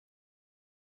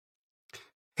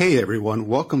Hey everyone,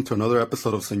 welcome to another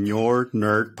episode of Senor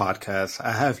Nerd Podcast.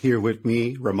 I have here with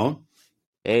me Ramon.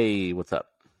 Hey, what's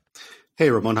up? Hey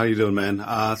Ramon, how you doing,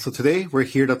 man? So today we're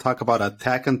here to talk about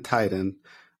Attack on Titan.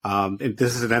 And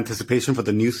this is in anticipation for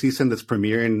the new season that's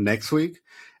premiering next week.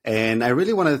 And I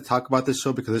really wanted to talk about this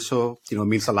show because this show,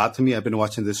 means a lot to me. I've been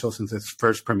watching this show since its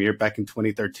first premiere back in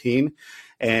 2013.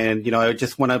 And, I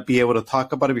just want to be able to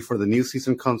talk about it before the new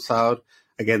season comes out.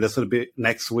 Again, this will be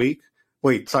next week.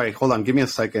 Wait, sorry, hold on. Give me a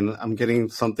second. I'm getting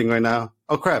something right now.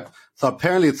 Oh, crap. So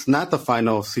apparently it's not the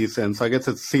final season. So I guess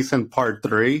it's season part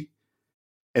 3.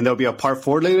 And there'll be a part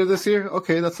 4 later this year?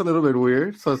 Okay, that's a little bit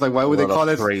weird. So it's like, why would they call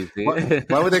it crazy?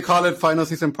 why would they call it final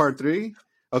season part 3?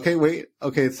 Okay, wait.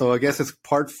 Okay, so I guess it's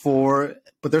part 4.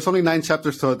 But there's only 9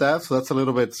 chapters to adapt, so that's a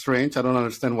little bit strange. I don't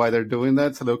understand why they're doing that.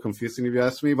 It's a little confusing if you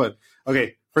ask me. But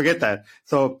okay, forget that.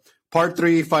 So Part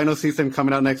 3, final season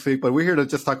coming out next week, but we're here to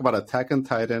just talk about Attack on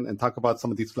Titan and talk about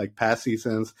some of these like past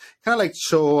seasons, kind of like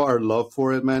show our love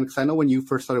for it, man. Because I know when you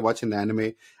first started watching the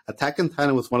anime, Attack on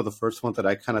Titan was one of the first ones that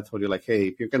I kind of told you, like, hey,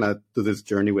 if you're gonna do this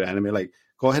journey with anime, like,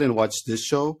 go ahead and watch this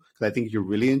show because I think you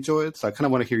really enjoy it. So I kind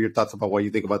of want to hear your thoughts about what you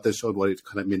think about this show and what it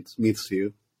kind of means to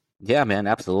you. Yeah, man,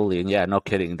 absolutely. And yeah, no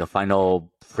kidding. The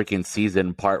final freaking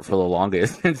season part for the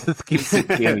longest. It just keeps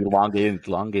getting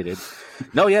elongated.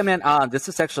 No, yeah, man. This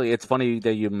is actually, it's funny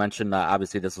that you mentioned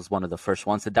obviously this was one of the first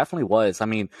ones. It definitely was. I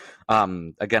mean,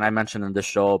 again, I mentioned in the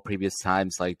show previous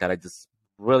times like that I just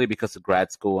really because of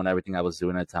grad school and everything I was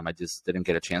doing at the time, I just didn't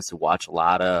get a chance to watch a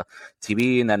lot of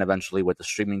TV. And then eventually with the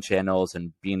streaming channels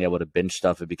and being able to binge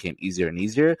stuff, it became easier and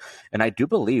easier. And I do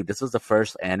believe this was the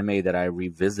first anime that I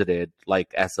revisited,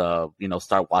 like as a,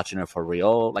 start watching it for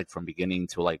real, like from beginning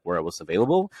to like where it was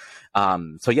available.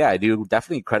 So yeah, I do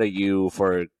definitely credit you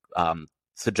for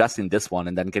suggesting this one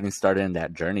and then getting started in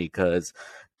that journey because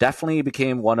definitely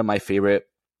became one of my favorite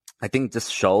I think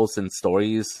just shows and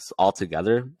stories all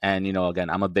together. And,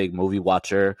 again, I'm a big movie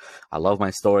watcher. I love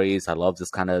my stories. I love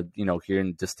just kind of,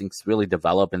 hearing these things really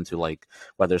develop into like,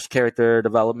 whether it's character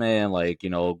development, like,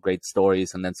 great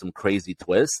stories and then some crazy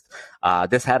twists.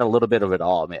 This had a little bit of it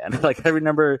all, man. Like I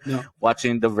remember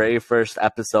watching the very first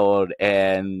episode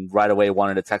and right away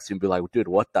wanted to text you and be like, dude,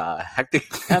 what the heck did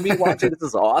you have me watching? This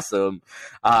is awesome.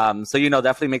 So,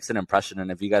 definitely makes an impression. And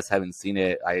if you guys haven't seen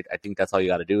it, I think that's all you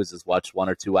got to do is just watch 1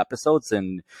 or 2 episodes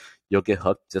and you'll get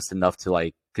hooked just enough to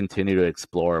like continue to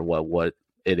explore what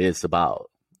it is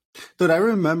about. Dude, I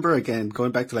remember again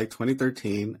going back to like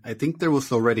 2013. I think there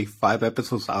was already 5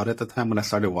 episodes out at the time when I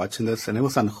started watching this, and it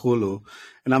was on Hulu.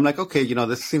 And I'm like, okay,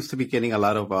 this seems to be getting a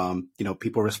lot of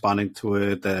people responding to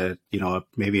it. That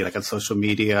maybe like on social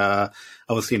media,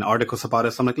 I was seeing articles about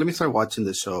it. So I'm like, let me start watching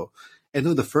this show. And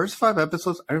dude, the first 5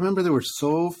 episodes, I remember they were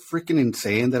so freaking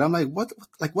insane that I'm like, what,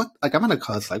 like I'm gonna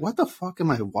cuss, like, what the fuck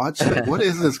am I watching? Like, what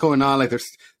is this going on? Like,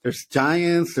 there's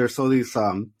giants, there's all these,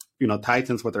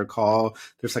 Titans, what they're called.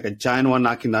 There's like a giant one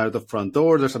knocking out of the front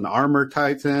door. There's an armored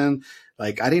Titan.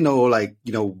 Like, I didn't know, like,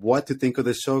 what to think of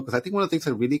this show. Cause I think one of the things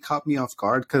that really caught me off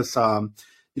guard, cause,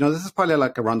 this is probably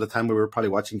like around the time we were probably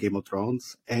watching Game of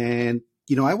Thrones. And,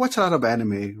 I watch a lot of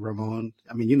anime, Ramon.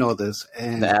 I mean, you know this.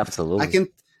 And absolutely.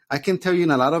 I can tell you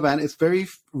in a lot of it's very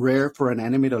rare for an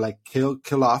anime to like kill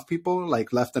off people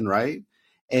like left and right.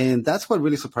 And that's what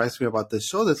really surprised me about this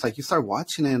show. That's like you start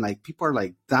watching it and like people are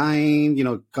like dying,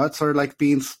 guts are like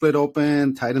being split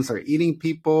open, Titans are eating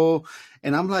people.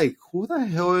 And I'm like, who the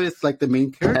hell is like the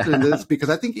main character in this? Because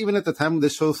I think even at the time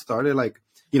this show started, like,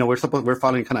 we're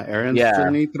following kind of Aaron's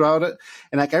journey throughout it.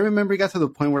 And like I remember it got to the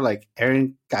point where like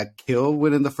Aaron got killed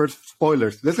within the first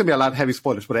spoilers. There's gonna be a lot of heavy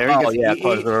spoilers, but Aaron of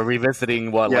course. We're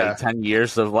revisiting like 10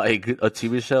 years of like a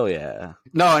TV show,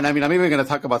 No, and I mean I'm even gonna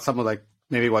talk about some of like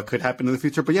maybe what could happen in the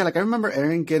future. But yeah, like I remember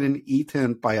Aaron getting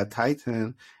eaten by a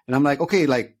Titan, and I'm like, okay,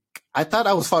 like I thought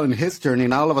I was following his journey,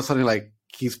 and all of a sudden like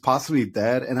he's possibly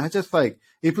dead. And I just like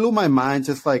it blew my mind,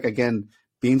 just like again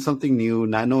being something new,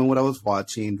 not knowing what I was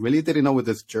watching, really didn't know where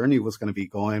this journey was going to be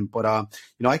going. But,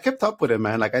 I kept up with it,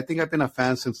 man. Like, I think I've been a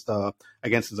fan since the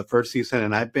first season,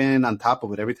 and I've been on top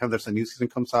of it. Every time there's a new season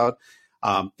comes out,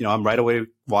 I'm right away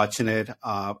watching it.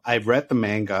 I've read the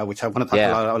manga, which I want to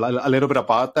talk a little bit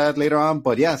about that later on.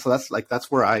 But yeah, so that's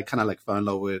where I kind of like fell in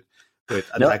love with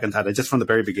Attack on Titan, just from the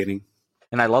very beginning.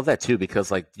 And I love that too,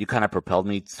 because like you kind of propelled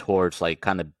me towards like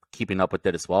kind of keeping up with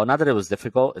it as well. Not that it was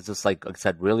difficult. It's just like I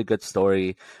said, really good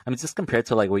story. I mean, just compared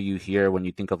to like what you hear when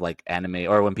you think of like anime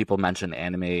or when people mention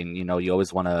anime, and you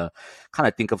always want to kind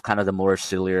of think of kind of the more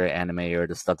sillier anime or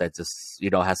the stuff that just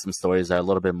has some stories that are a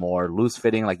little bit more loose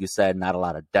fitting, like you said, not a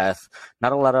lot of death,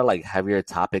 not a lot of like heavier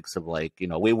topics of like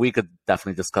we could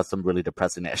definitely discuss some really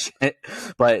depressing that shit.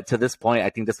 But to this point, I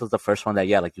think this was the first one that,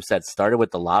 yeah, like you said, started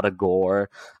with a lot of gore,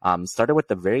 started with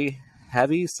the very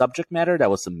heavy subject matter that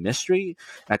was some mystery,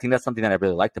 and I think that's something that I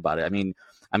really liked about it.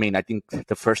 I think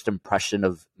the first impression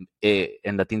of it,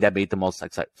 and the thing that made the most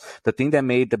like, sorry, the thing that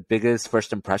made the biggest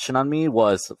first impression on me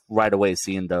was right away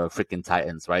seeing the freaking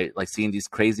Titans, right? Like seeing these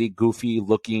crazy, goofy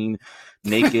looking,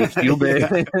 naked humans.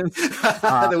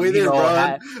 The way they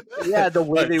run. The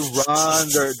way they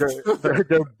run,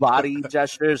 their body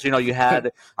gestures. You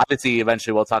had obviously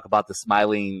eventually we'll talk about the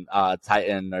smiling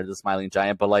Titan or the smiling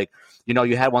giant, but like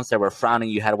you had ones that were frowning,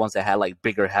 you had ones that had like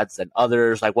bigger heads than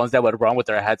others, like ones that would run with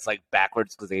their heads like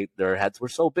backwards because their heads were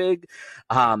so big.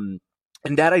 And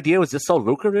that idea was just so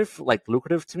lucrative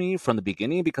to me from the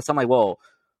beginning, because I'm like, well,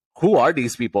 who are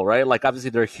these people, right? Like obviously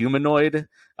they're humanoid,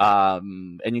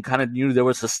 and you kind of knew there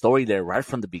was a story there right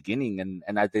from the beginning,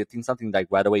 and I think something like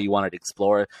right away you wanted to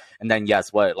explore. And then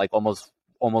yes, what like almost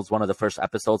one of the first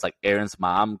episodes, like Aaron's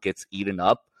mom gets eaten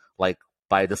up like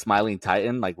by the smiling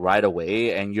Titan like right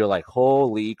away, and you're like,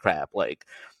 holy crap, like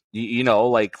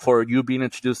like for you being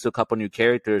introduced to a couple new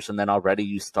characters and then already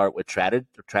you start with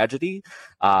tragedy.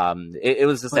 It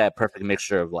was just that perfect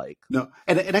mixture of like no,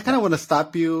 and I kind of want to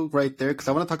stop you right there because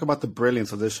I want to talk about the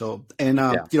brilliance of this show. And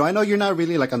I know you're not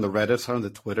really like on the Reddit or on the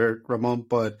Twitter, Ramon,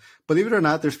 but believe it or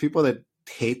not, there's people that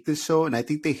hate this show, and I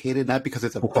think they hate it not because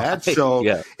it's a bad show,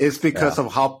 it's because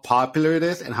of how popular it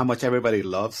is and how much everybody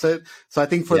loves it. So I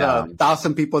think for the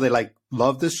 1,000 people that like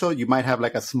love this show, you might have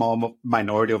like a small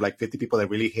minority of like 50 people that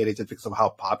really hate it just because of how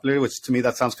popular, which to me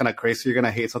that sounds kind of crazy. You're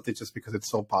gonna hate something just because it's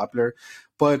so popular.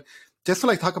 But just to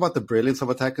like talk about the brilliance of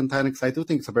Attack on Titan, because I do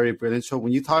think it's a very brilliant show.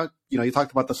 When you talk, you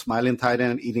talked about the smiling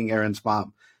Titan eating Aaron's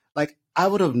mom. Like I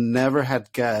would have never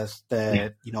had guessed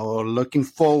that, looking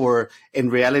forward, in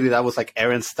reality, that was like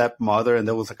Aaron's stepmother. And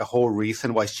there was like a whole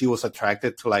reason why she was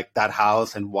attracted to like that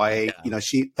house and why,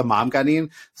 the mom got in.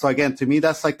 So again, to me,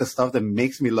 that's like the stuff that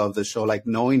makes me love the show. Like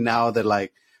knowing now that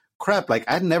like, crap, like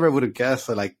I never would have guessed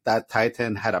that like that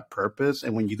Titan had a purpose.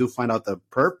 And when you do find out the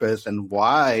purpose and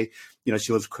why,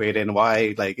 she was created and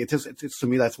why, like, it's to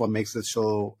me, that's what makes this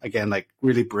show, again, like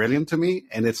really brilliant to me.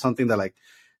 And it's something that like,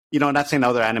 not saying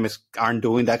other animes aren't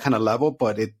doing that kind of level,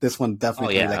 but this one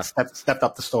definitely like stepped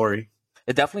up the story.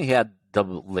 It definitely had the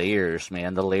layers,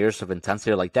 man, the layers of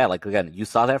intensity like that. Like again, you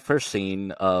saw that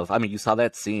scene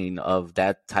of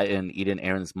that Titan eating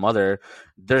Aaron's mother.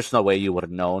 There's no way you would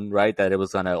have known, right, that it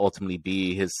was gonna ultimately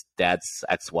be his dad's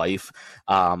ex-wife.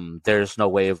 There's no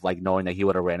way of like knowing that he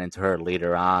would have ran into her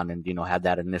later on and had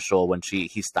that initial when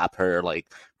he stopped her like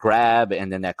grab,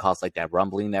 and then that caused like that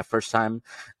rumbling that first time.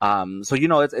 So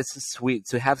it's just sweet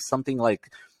to have something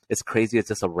like. It's crazy. It's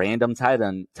just a random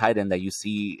Titan that you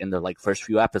see in the like first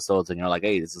few episodes, and you're like,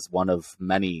 hey, this is one of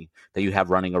many that you have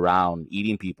running around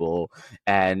eating people,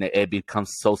 and it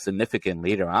becomes so significant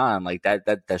later on. Like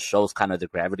that shows kind of the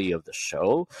gravity of the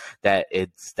show, that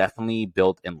it's definitely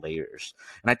built in layers.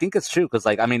 And I think it's true because,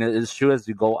 like, I mean, it's true as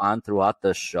you go on throughout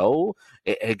the show,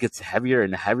 it gets heavier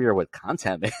and heavier with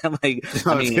content, man. Like,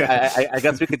 I mean, I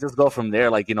guess we could just go from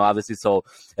there. Like, obviously, so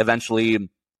eventually.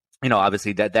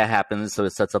 Obviously that happens, so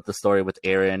it sets up the story with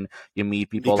Aaron. You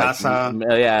meet people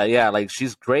like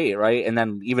she's great, right? And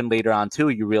then even later on too,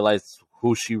 you realize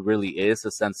who she really is,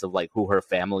 a sense of like who her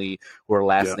family, who her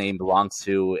last name belongs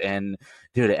to, and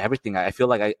dude, everything. I feel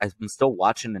like I'm still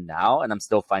watching it now, and I'm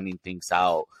still finding things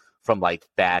out from like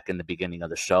back in the beginning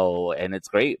of the show, and it's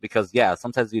great because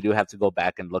sometimes you do have to go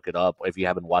back and look it up if you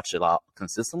haven't watched it all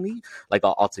consistently, like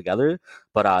all together.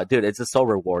 But dude, it's just so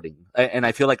rewarding, and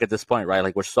I feel like at this point, right,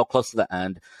 like we're so close to the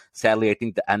end. Sadly, I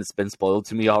think the end's been spoiled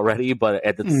to me already, but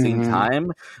at the same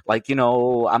time, like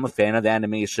I'm a fan of the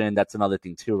animation. That's another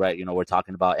thing too, right? We're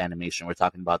talking about animation, we're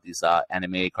talking about these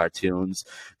anime cartoons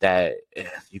that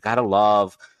you gotta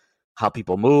love. How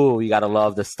people move, you gotta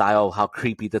love the style, how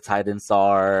creepy the Titans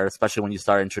are, especially when you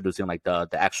start introducing like the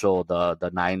actual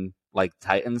the 9 like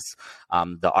Titans,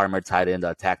 the armored Titan, the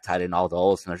attack Titan, all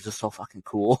those, and they're just so fucking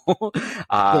cool.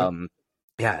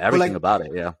 Everything about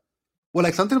it, yeah. Well,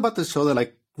 like something about the show that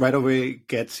like right away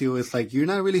gets you is like you're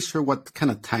not really sure what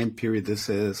kind of time period this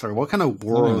is or what kind of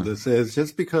world this is,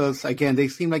 just because again they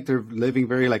seem like they're living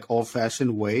very like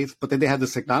old-fashioned ways, but then they have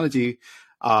this technology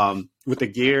with the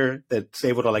gear that's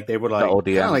able to like the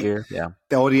ODM gear,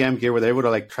 the ODM gear where they're able to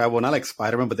like travel, not like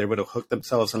Spider-Man, but they're able to hook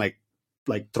themselves and like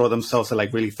like throw themselves at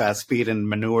like really fast speed and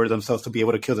maneuver themselves to be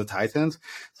able to kill the Titans.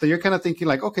 So you're kind of thinking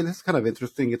like, okay, this is kind of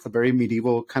interesting. It's a very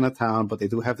medieval kind of town, but they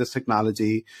do have this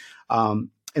technology. And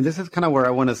this is kind of where I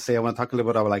want to talk a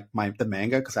little bit about like the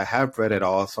manga, because I have read it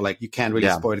all. So like you can't really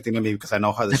spoil anything to me because I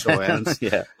know how the show ends.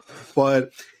 Yeah.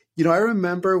 But I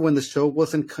remember when the show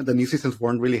the new seasons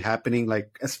weren't really happening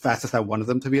like as fast as I wanted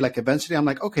them to be. Like eventually I'm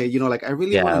like, okay, like I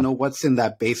really want to know what's in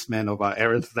that basement of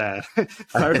Aaron's dad.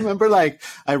 So I remember like,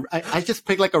 I just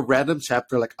picked like a random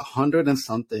chapter, like 100 and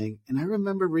something. And I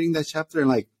remember reading that chapter and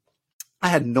like, I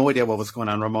had no idea what was going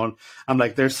on, Ramon. I'm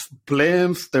like, there's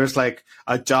blimps, there's like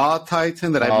a jaw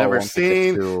titan that I've never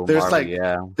seen. There's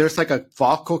like a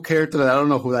vocal character that I don't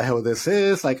know who the hell this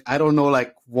is. Like, I don't know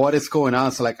like what is going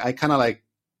on. So like, I kind of like,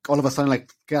 all of a sudden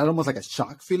like got almost like a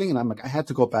shock feeling. And I'm like, I had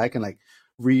to go back and like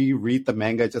reread the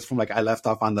manga just from like, I left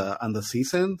off on the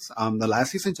seasons, the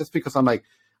last season, just because I'm like,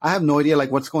 I have no idea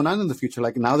like what's going on in the future.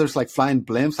 Like now there's like flying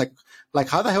blimps. Like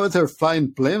how the hell is there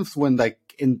flying blimps when like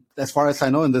as far as I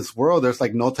know in this world, there's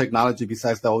like no technology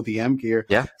besides the ODM gear.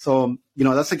 Yeah. So,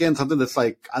 that's again something that's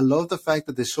like, I love the fact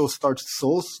that the show starts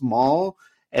so small.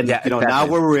 And, exactly. Now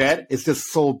where we're at, it's just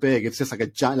so big. It's just like a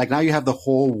giant, like now you have the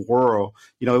whole world,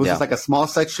 it was just like a small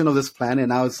section of this planet.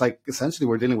 Now it's like, essentially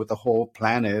we're dealing with the whole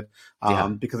planet,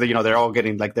 because, they're all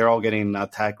getting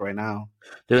attacked right now.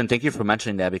 Dude, and thank you for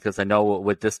mentioning that, because I know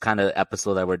with this kind of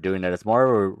episode that we're doing, that it's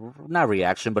more, not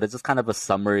reaction, but it's just kind of a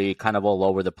summary, kind of all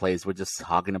over the place. We're just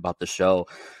talking about the show.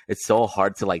 It's so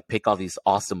hard to like pick all these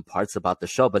awesome parts about the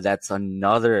show, but that's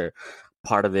another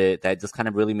part of it that just kind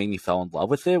of really made me fall in love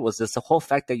with it, was just the whole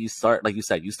fact that you start, like you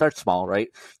said, you start small, right?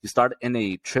 You start in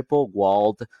a triple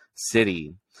walled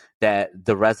city that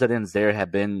the residents there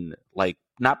have been like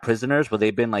not prisoners, but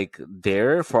they've been like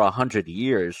there for 100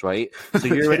 years, right? So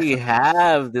you already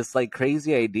have this like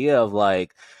crazy idea of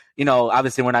like,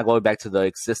 obviously we're not going back to the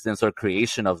existence or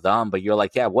creation of them, but you're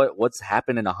like, yeah, what's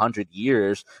happened in 100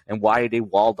 years and why are they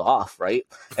walled off, right?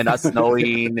 And us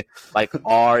knowing like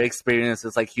our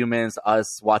experiences like humans,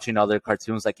 us watching other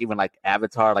cartoons, like even like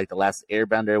Avatar, like The Last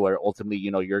Airbender, where ultimately,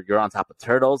 you're on top of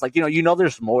turtles. Like,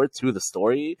 there's more to the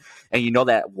story, and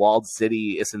that walled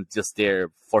city isn't just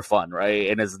there for fun, right?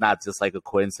 And it's not just like a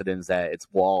coincidence that it's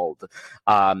walled.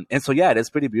 And so, yeah, it is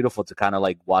pretty beautiful to kind of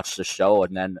like watch the show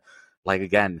and then like,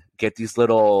 again, get these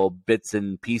little bits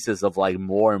and pieces of like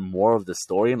more and more of the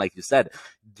story. And like you said,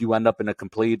 you end up in a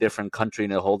completely different country,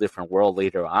 in a whole different world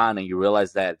later on. And you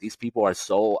realize that these people are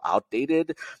so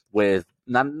outdated with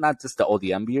not just the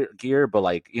ODM gear, but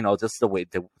like, just the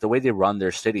way they run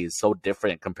their city is so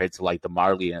different compared to like the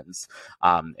Marlians,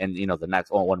 and the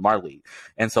next one Marley.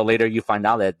 And so later you find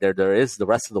out that there is the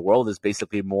rest of the world is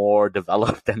basically more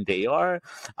developed than they are,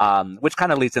 which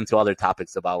kind of leads into other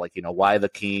topics about like, why the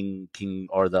king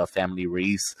or the family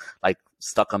Reese like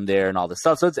stuck them there and all this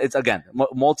stuff. So it's again,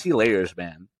 multi layers,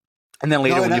 man. And then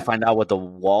later you find out what the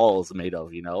wall is made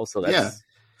of, so that's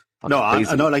No, I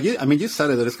know, like you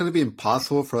said it, that it's going to be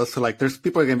impossible for us to like, there's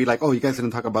people are going to be like, oh, you guys didn't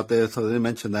talk about this, or they didn't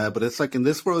mention that. But it's like in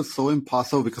this world, it's so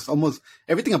impossible because almost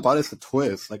everything about it is a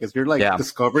twist. Like as you're like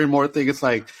discovering more things, it's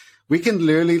like, we can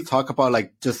literally talk about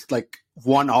like, just like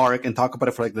one arc and talk about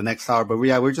it for like the next hour. But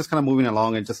we're just kind of moving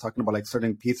along and just talking about like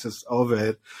certain pieces of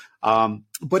it.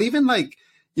 But even like,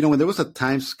 when there was a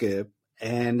time skip,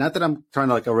 and not that I'm trying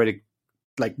to like already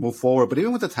like move forward, but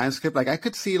even with the time skip, like I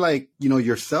could see like,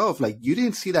 yourself, like you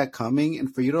didn't see that coming.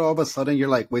 And for you to all of a sudden, you're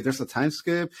like, wait, there's a time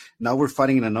skip. Now we're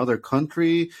fighting in another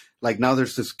country. Like now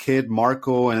there's this kid,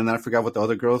 Marco, and then I forgot what the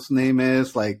other girl's name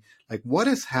is. Like what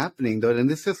is happening though? And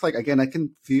this is like, again, I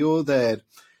can feel that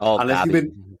unless you've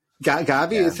been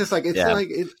Gabby, it's just like, like,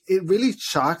 it really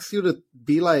shocks you to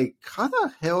be like, how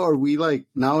the hell are we like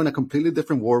now in a completely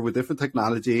different world with different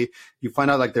technology? You find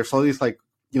out like there's all these like,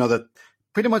 that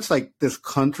pretty much like this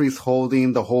country's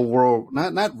holding the whole world,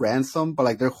 not ransom, but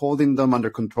like they're holding them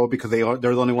under control because they're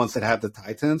the only ones that have the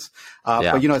Titans.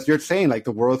 But as you're saying, like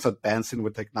the world's advancing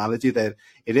with technology, that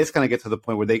it is going to get to the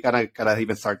point where they gotta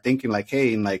even start thinking like,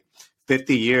 hey, in like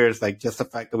 50 years, like just the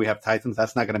fact that we have Titans,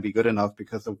 that's not going to be good enough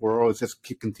because the world just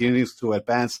continues to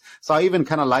advance. So I even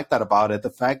kind of like that about it. The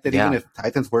fact that even if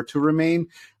Titans were to remain,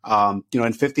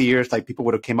 in 50 years, like people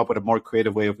would have came up with a more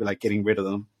creative way of like getting rid of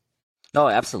them. No,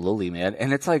 absolutely, man.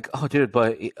 And it's like, oh, dude,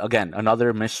 but again,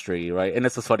 another mystery, right? And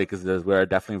it's just funny because we're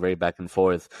definitely very back and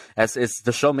forth. As it's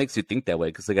the show makes you think that way,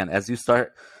 because again, as you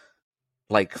start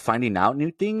like finding out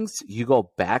new things, you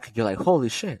go back, you're like, holy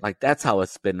shit, like that's how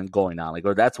it's been going on, like,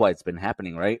 or that's why it's been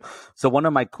happening, right? So one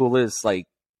of my coolest like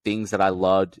things that I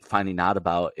loved finding out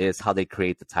about is how they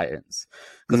create the Titans.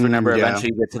 Because remember,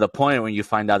 eventually you get to the point when you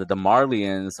find out that the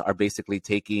Marlians are basically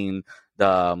taking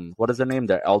the what is their name?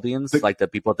 The Eldians, The, like the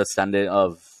people descendant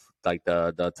of like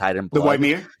the Titan the blood.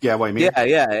 Waimir? Yeah, Waimir. Yeah,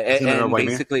 yeah, Senator and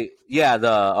Waimir. basically, yeah,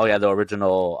 the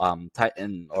original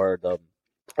Titan or the.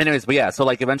 Anyways, but yeah, so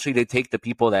like eventually they take the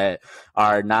people that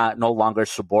are not no longer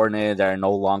subordinate, that are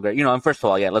no longer, you know. And first of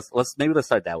all, yeah, let's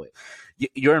start that way.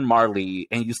 You're in Marley,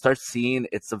 and you start seeing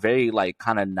it's a very like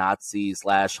kind of Nazi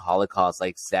slash Holocaust,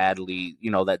 like sadly, you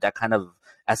know, that kind of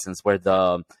essence where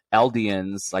the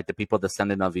Eldians, like the people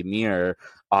descendant of Ymir,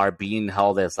 are being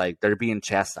held as like they're being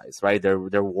chastised, right? They're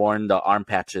worn the arm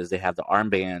patches, they have the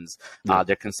armbands, Yeah.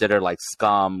 they're considered like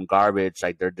scum, garbage,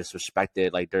 like they're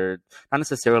disrespected, like they're not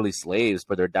necessarily slaves,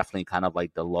 but they're definitely kind of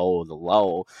like the low of the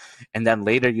low. And then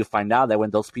later you find out that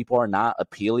when those people are not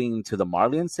appealing to the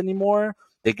Marlians anymore,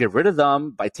 they get rid of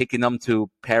them by taking them to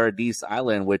Paradise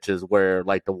Island, which is where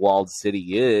like the walled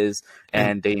city is,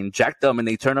 And and they inject them and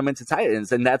they turn them into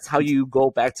Titans. And that's how you go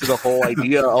back to the whole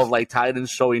idea of like Titans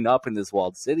showing up in this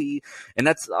walled city. And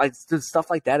that's like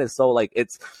stuff like that is so like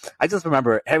I just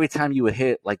remember every time you would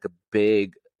hit like a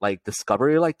big like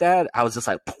discovery like that, I was just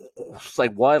like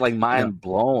what? Like yeah. mind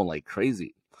blown, like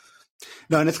crazy.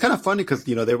 No, and it's kind of funny because,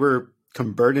 they were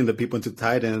converting the people into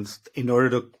Titans in order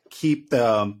to keep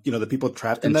the people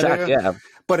trapped in In that check, area. yeah.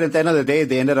 But at the end of the day,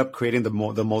 they ended up creating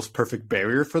the most perfect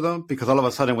barrier for them, because all of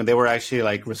a sudden when they were actually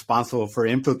like responsible for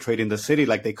infiltrating the city,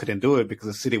 like they couldn't do it because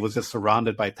the city was just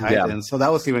surrounded by Yeah. Titans. So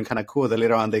that was even kind of cool that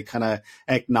later on they kind of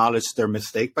acknowledged their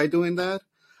mistake by doing that.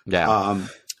 Yeah. Um,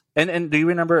 And do you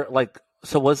remember like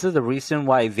so was it the reason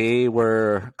why they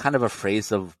were kind of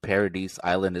afraid of Paradise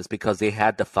Island is because they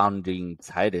had the founding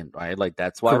Titan, right? Like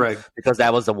that's why Correct. because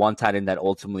that was the one Titan that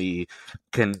ultimately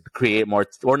can create more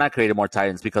or not create more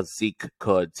Titans because Zeke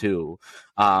could too.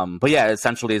 But yeah,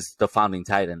 essentially it's the founding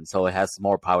Titan, so it has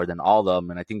more power than all of them.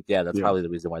 And I think that's Yeah. probably the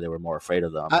reason why they were more afraid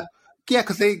of them. Yeah,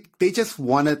 because they just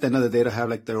wanted at the end of the day to have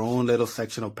like their own little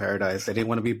section of paradise. They didn't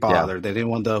want to be bothered. They didn't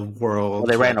want the world. Well,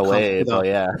 they ran away, but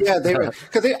yeah. Yeah,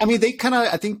 because they kind of,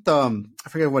 I think I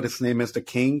forget what his name is, the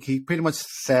king. He pretty much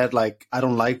said like, I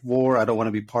don't like war. I don't want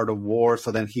to be part of war.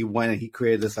 So then he went and he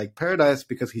created this like paradise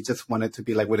because he just wanted to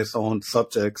be like with his own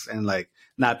subjects and like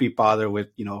not be bothered with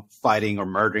fighting or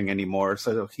murdering anymore.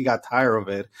 So he got tired of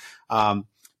it.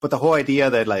 But the whole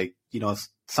idea that like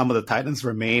some of the Titans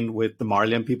remain with the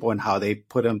Marlian people and how they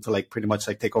put them to like pretty much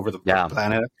like take over the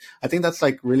planet. I think that's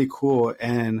like really cool.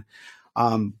 And,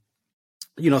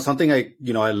 something I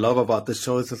love about this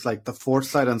show is just like the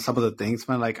foresight on some of the things,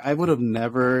 man. Like I would have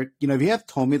never, if you had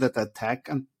told me that the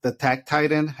attack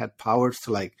Titan had powers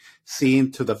to like see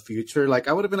into the future, like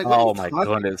I would have been like, oh my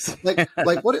goodness. like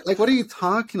what are you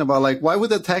talking about? Like, why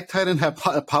would the attack Titan have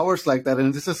powers like that?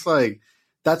 And it's just like,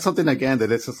 that's something again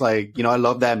that it's just like, I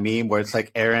love that meme where it's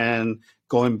like Eren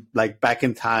going like back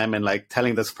in time and like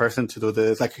telling this person to do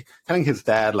this, like telling his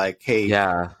dad like, hey,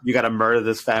 you got to murder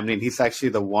this family. And he's actually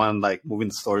the one like moving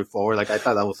the story forward. Like I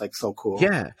thought that was like so cool.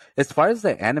 Yeah. As far as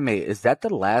the anime, is that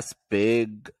the last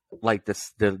big like the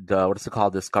what is it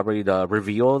called, discovery, the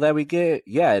reveal that we get?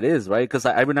 Yeah, it is, right? Because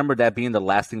I remember that being the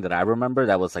last thing that I remember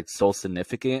that was like so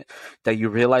significant that you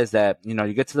realize that you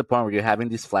get to the point where you're having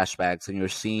these flashbacks and you're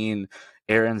seeing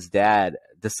Eren's dad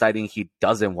deciding he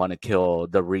doesn't want to kill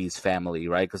the Reese family,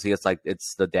 right? Because he is like,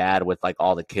 it's the dad with like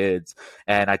all the kids.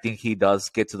 And I think he does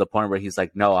get to the point where he's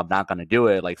like, no, I'm not going to do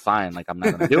it. Like, fine, like, I'm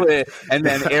not going to do it. And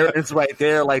then Eren's right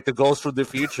there, like the ghost from the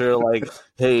future, like,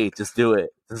 hey, just do it.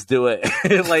 Just do it.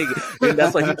 Like, and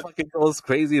that's why he fucking goes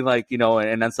crazy, like,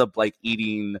 and ends up like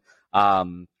eating,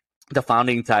 the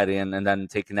founding Titan and then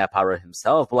taking that power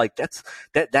himself. But like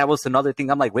that was another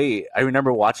thing. I'm like, wait, I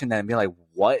remember watching that and being like,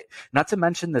 what? Not to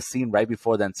mention the scene right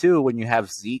before then too, when you have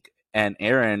Zeke and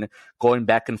Eren going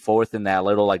back and forth in that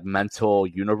little like mental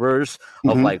universe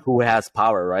of like who has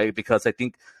power, right? Because I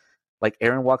think like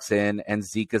Eren walks in and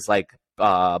Zeke is like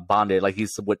bonded, like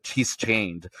he's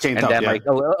chained and up, then yeah. like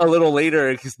a little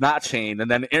later he's not chained,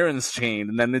 and then Eren's chained,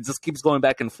 and then it just keeps going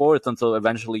back and forth until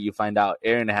eventually you find out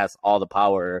Eren has all the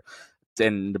power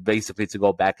and basically to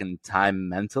go back in time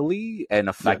mentally and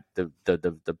affect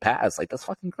the past. Like that's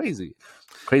fucking crazy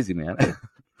man.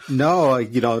 No,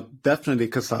 definitely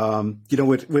because with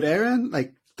Eren,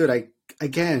 like dude,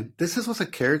 again, this was a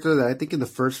character that I think in the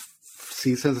first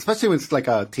seasons, especially when it's like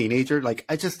a teenager, like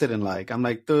I just didn't like. I'm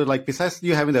like, dude, like besides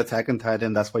you having the Attack on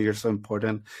Titan, that's why you're so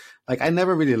important. Like I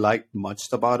never really liked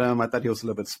much about him. I thought he was a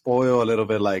little bit spoiled, a little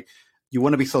bit like you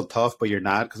want to be so tough, but you're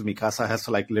not, because Mikasa has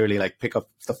to like literally like pick up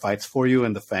the fights for you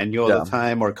and defend you all the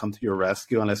time, or come to your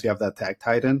rescue unless you have that Attack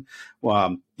Titan.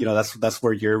 That's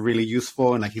where you're really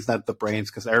useful, and like he's not the brains,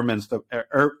 because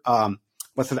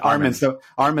what's it? Armin.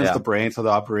 Armin's Yeah. the brains of the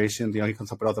operation. He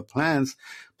comes up with all the plans.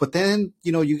 But then,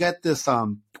 you get this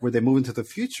where they move into the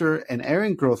future and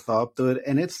Eren grows up, dude,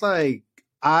 and it's like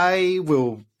I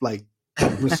will like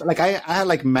I had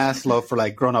like mass love for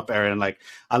like grown up Eren. Like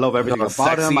I love everything Oh,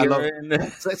 about him. sexy I love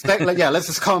Aaron. like yeah, let's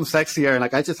just call him sexy Eren.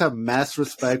 Like I just have mass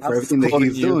respect I'm for just everything that quoting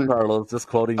he's you, doing. Carlos. Just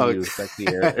quoting Oh, you, sexy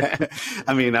Aaron.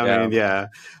 Yeah. yeah.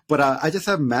 But I just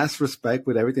have mass respect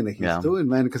with everything that he's Yeah. doing,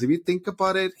 man. Because if you think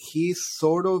about it, he's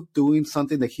sort of doing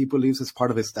something that he believes is part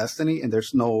of his destiny, and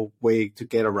there's no way to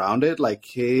get around it. Like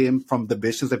him, from the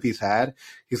visions that he's had,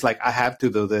 he's like, I have to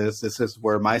do this. This is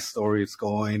where my story is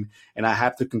going, and I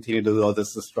have to continue to do all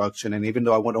this destruction. And even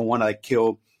though I don't want to like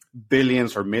kill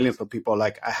billions or millions of people,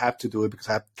 like I have to do it because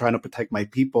I'm trying to protect my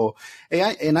people.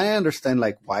 And I understand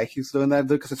like why he's doing that,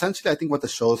 because essentially I think what the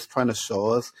show's trying to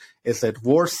show us is that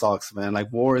war sucks, man.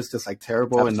 Like war is just like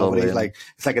terrible. Absolutely. And nobody's like,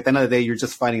 it's like at the end of the day you're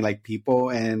just fighting like people.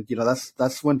 And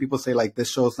that's when people say like this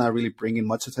show's not really bringing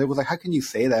much to the table. Like how can you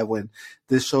say that when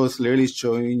this show is literally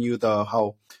showing you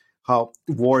how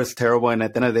war is terrible, and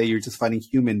at the end of the day you're just fighting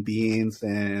human beings,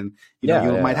 and you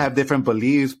might have different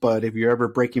beliefs, but if you're ever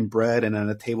breaking bread and on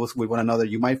a table with one another,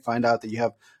 you might find out that you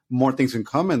have more things in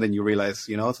common than you realize.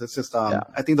 So it's just I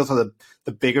think those are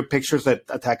the bigger pictures that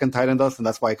Attack on Titan does, and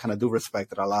that's why I kind of do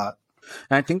respect it a lot.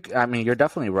 And I mean, you're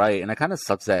definitely right. And it kind of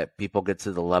sucks that people get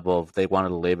to the level of they want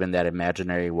to live in that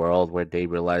imaginary world where they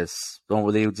realize,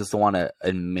 or they just don't want to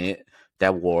admit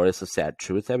that war is a sad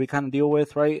truth that we kind of deal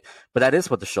with, right? But that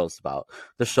is what the show's about.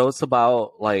 The show's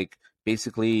about like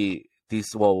basically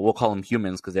these, well, we'll call them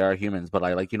humans because they are humans, but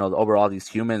overall these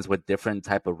humans with different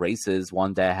type of races,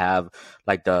 one that have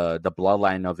like the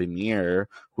bloodline of Ymir,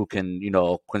 who can,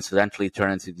 coincidentally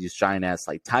turn into these giant ass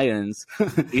like titans,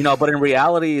 but in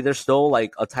reality they're still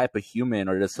like a type of human,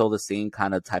 or they're still the same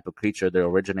kind of type of creature. They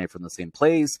originate from the same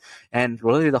place, and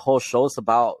really the whole show is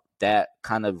about that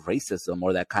kind of racism,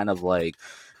 or that kind of like,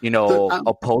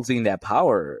 opposing that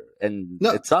power, and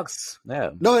it sucks. Yeah.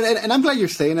 No, and I'm glad you're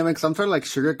saying it, because I'm trying to like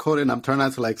sugarcoat it, and I'm trying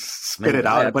not to like spit it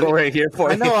out. But we're here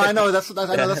for it. I know. That's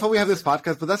why we have this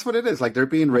podcast. But that's what it is. Like they're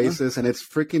being racist, and it's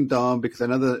freaking dumb, because at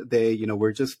the end of the day,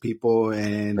 we're just people,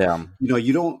 and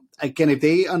you don't. Again, if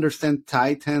they understand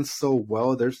Titans so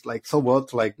well, there's like so well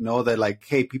to like know that like,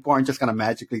 hey, people aren't just gonna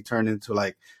magically turn into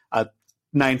like a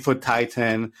 9-foot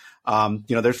Titan.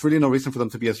 There's really no reason for them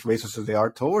to be as racist as they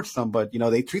are towards them, but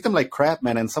they treat them like crap,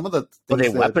 man. And some of the things they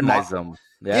weaponize them.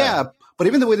 Yeah. But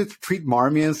even the way they treat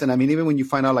Marmions, and I mean, even when you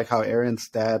find out like how Aaron's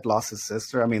dad lost his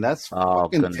sister, I mean, that's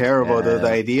fucking terrible. Yeah. The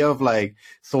idea of like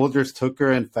soldiers took her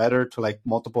and fed her to like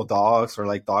multiple dogs, or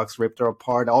like dogs ripped her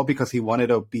apart, all because he wanted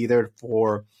to be there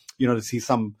for, to see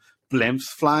some blimps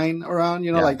flying around,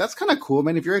 like that's kind of cool,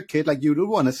 man. If you're a kid, like you do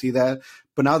want to see that.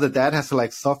 But now the dad has to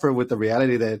like suffer with the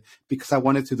reality that because I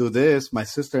wanted to do this, my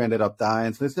sister ended up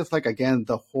dying. So it's just like, again,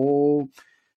 the whole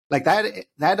like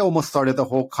that almost started the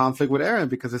whole conflict with Eren,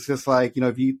 because it's just like,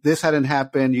 if this hadn't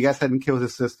happened, you guys hadn't killed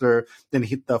his sister, then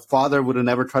the father would have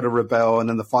never tried to rebel, and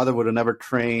then the father would have never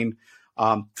trained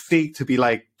Zeke to be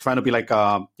like trying to be like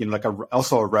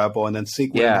also a rebel, and then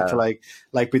Zeke would have to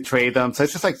like betray them. So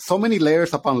it's just like so many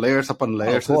layers upon layers upon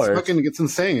layers. It's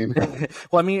insane.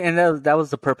 Well, I mean, and that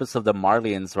was the purpose of the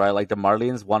Marlians, right? Like the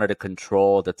Marlians wanted to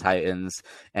control the Titans,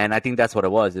 and I think that's what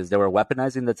it was. Is they were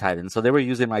weaponizing the Titans, so they were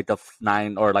using like the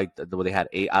 9, or like they had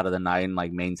 8 out of the 9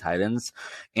 like main Titans,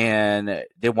 and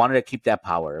they wanted to keep that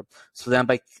power. So then,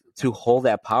 like, to hold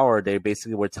that power, they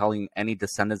basically were telling any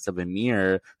descendants of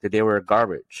Ymir that they were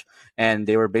garbage, and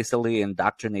they were basically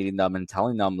indoctrinating them and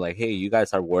telling them like, hey, you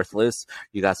guys are worthless,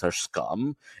 you guys are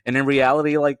scum. And in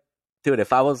reality, like, dude,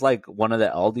 if I was like one of the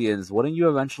Eldians, wouldn't you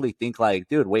eventually think like,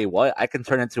 dude, wait, what? I can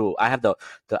turn into, I have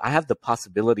the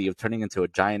possibility of turning into a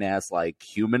giant ass like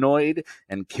humanoid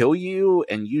and kill you,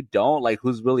 and you don't? Like,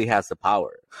 who's really has the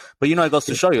power? But it goes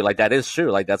to show you, like, that is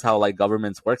true. Like, that's how like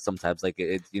governments work sometimes. Like,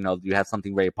 you have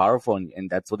something very powerful, and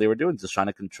that's what they were doing, just trying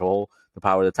to control the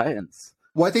power of the Titans.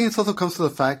 Well, I think it also comes to the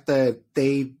fact that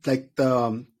they, like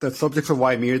the subjects of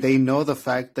Ymir, they know the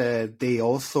fact that they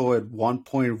also at one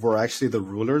point were actually the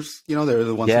rulers. They're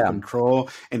the ones in control,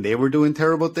 and they were doing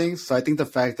terrible things. So I think the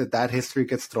fact that history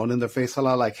gets thrown in their face a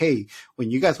lot, like, hey, when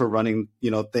you guys were running,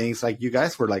 things, like you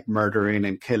guys were like murdering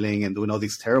and killing and doing all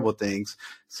these terrible things.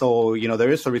 So, there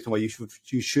is a reason why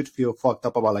you should feel fucked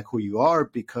up about like who you are,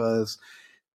 because,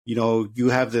 you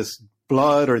have this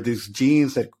blood or these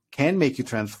genes that can make you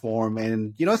transform.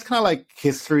 And it's kind of like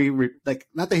history, like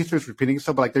not that history is repeating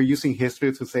itself, but like they're using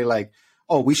history to say like,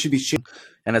 oh, we should be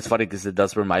And it's funny because it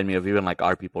does remind me of even like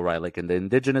our people, right? Like in the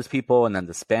indigenous people and then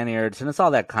the Spaniards, and it's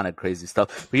all that kind of crazy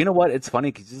stuff. But you know what? It's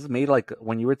funny because you just made like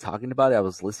when you were talking about it, I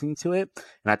was listening to it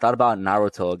and I thought about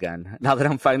Naruto again. Now that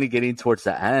I'm finally getting towards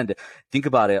the end, think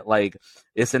about it. Like,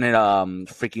 isn't it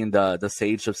freaking the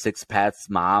Sage of Six Paths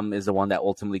mom is the one that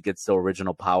ultimately gets the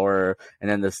original power, and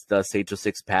then the Sage of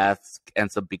Six Paths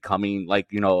ends up becoming like,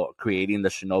 you know, creating the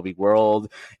shinobi world,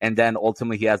 and then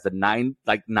ultimately he has the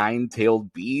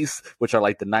nine-tailed beasts, which are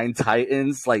like the nine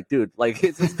titans. Like, dude, like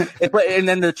it's just, and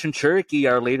then the Chinchuriki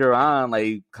are later on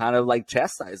like kind of like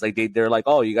chastised. Like they're like,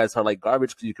 oh, you guys are like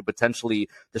garbage because you could potentially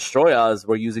destroy us.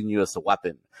 We're using you as a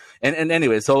weapon. And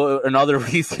anyway, so another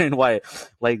reason why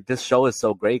like this show is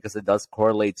so great because it does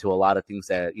correlate to a lot of things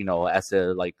that, you know, as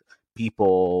a like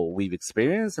people we've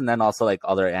experienced, and then also like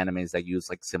other animes that use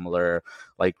like similar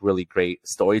like really great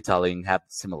storytelling have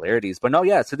similarities. But no,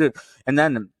 yeah, so dude, and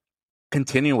then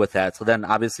continue with that. So then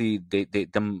obviously the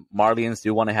Marlians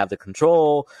do want to have the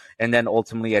control, and then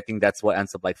ultimately I think that's what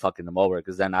ends up like fucking them over,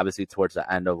 because then obviously towards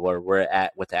the end of where we're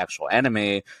at with the actual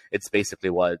anime, it's basically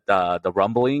what the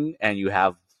rumbling, and you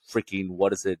have freaking,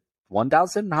 what is it,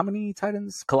 1,000? How many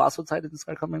titans, colossal titans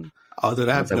are coming? Oh, dude,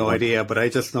 I have no idea, but I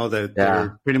just know that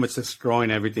they're pretty much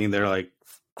destroying everything they're like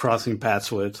crossing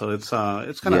paths with. So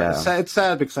it's kind of sad. It's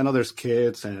sad because I know there's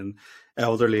kids and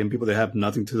elderly and people that have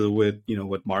nothing to do with, you know,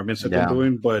 what Marmons have been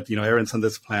doing. But, you know, Aaron's on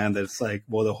this plan that's like,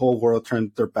 well, the whole world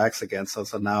turned their backs against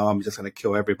us, so now I'm just going to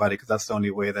kill everybody because that's the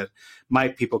only way that my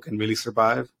people can really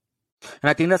survive. And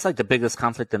I think that's like the biggest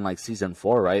conflict in like season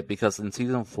 4, right? Because in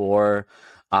season 4,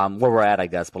 where we're at, I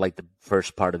guess, but like the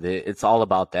first part of it, it's all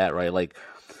about that, right? Like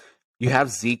you have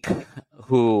Zeke,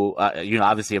 who, you know,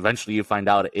 obviously eventually you find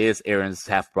out is Aaron's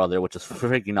half brother, which is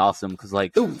freaking awesome. Because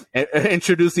like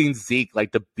introducing Zeke,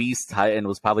 like the Beast Titan,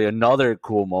 was probably another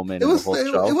cool moment in the whole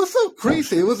show. It was so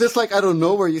crazy. It was just like out of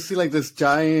nowhere, you see like this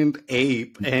giant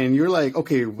ape, and you're like,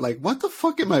 okay, like what the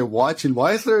fuck am I watching?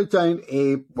 Why is there a giant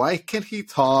ape? Why can't he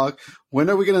talk? When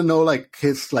are we gonna know like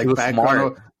his like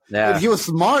background? Yeah, he was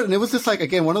smart, and it was just like,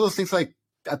 again, one of those things like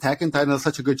Attack on Titan does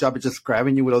such a good job of just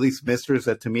grabbing you with all these mysteries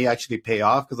that to me actually pay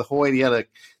off, because the whole idea like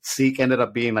Zeke ended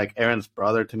up being like Aaron's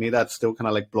brother, to me that still kind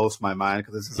of like blows my mind,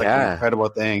 because this is like an incredible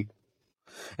thing.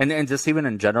 And just even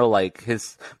in general, like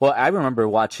I remember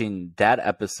watching that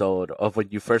episode of when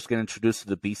you first get introduced to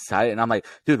the Beast Titan, and I'm like,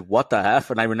 dude, what the F?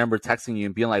 And I remember texting you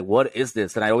and being like, what is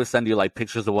this? And I always send you like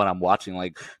pictures of what I'm watching,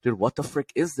 like, dude, what the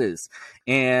frick is this?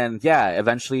 And yeah,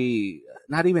 eventually,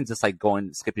 not even just like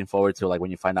skipping forward to like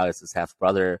when you find out it's his half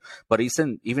brother, but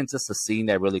even just the scene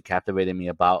that really captivated me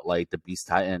about like the Beast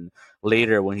Titan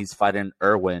later when he's fighting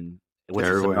Erwin. Which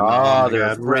is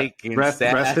another freaking rest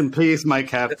in peace, my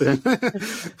captain.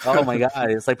 Oh my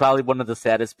god, it's like probably one of the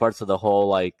saddest parts of the whole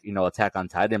like, you know, Attack on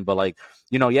Titan. But like,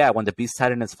 you know, yeah, when the Beast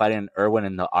Titan is fighting Erwin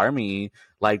in the army,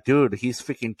 like, dude, he's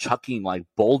freaking chucking like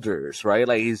boulders, right?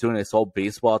 Like he's doing his whole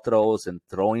baseball throws and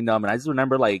throwing them. And I just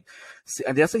remember like,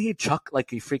 and doesn't he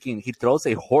he throws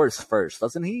a horse first,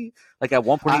 doesn't he? Like at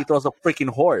one point he throws a freaking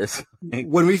horse.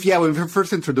 when we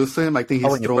first introduced him, I think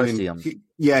he's throwing.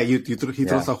 He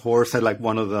throws a horse at like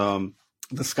one of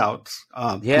the scouts.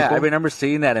 I remember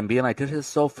seeing that and being like, this is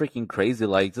so freaking crazy.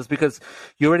 Like, just because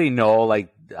you already know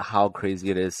like how crazy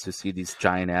it is to see these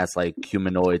giant ass like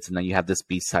humanoids, and then you have this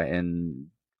Beast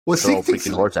Titan throw a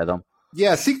freaking horse at them.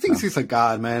 Yeah, Zeke thinks he's a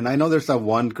god, man. I know there's that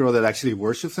one girl that actually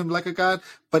worships him like a god,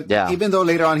 but even though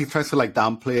later on he tries to like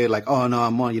downplay it, like, oh no,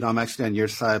 I'm actually on your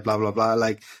side, blah blah blah.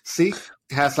 Like Zeke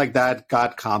has like that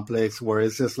god complex where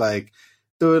it's just like,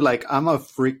 dude, like I'm a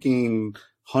freaking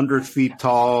 100 feet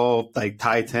tall like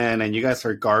Titan, and you guys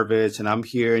are garbage, and I'm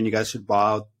here, and you guys should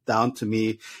bow down to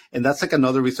me. And that's like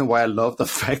another reason why I love the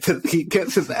fact that he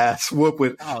gets his ass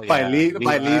whooped by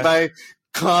Levi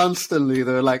constantly.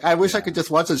 They're like, I wish I could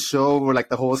just watch a show where like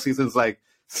the whole season's like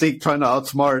Zeke trying to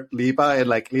outsmart Levi, and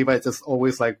like Levi just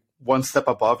always like one step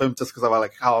above him just because of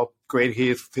like how great he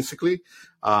is physically.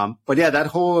 But yeah, that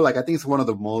whole like, I think it's one of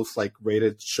the most like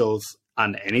rated shows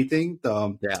on anything.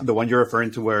 The one you're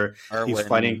referring to where he's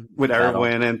fighting with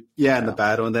Erwin and in the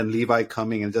battle, and then Levi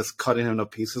coming and just cutting him to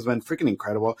pieces, man, freaking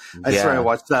incredible. I swear I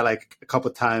watched that like a couple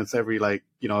times every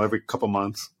couple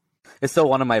months. It's still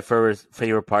one of my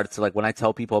favorite parts. Like when I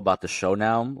tell people about the show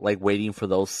now, like waiting for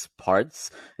those parts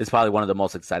is probably one of the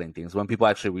most exciting things. When people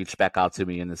actually reach back out to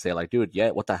me and they say like, dude,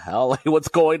 what the hell? Like what's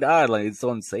going on? Like it's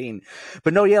so insane.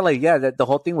 But no, the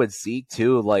whole thing with Zeke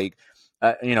too, like,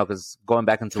 you know, because going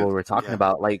back into what we were talking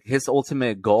about, like his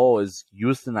ultimate goal is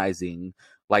euthanizing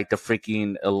like the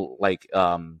freaking oh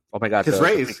my god, his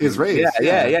race.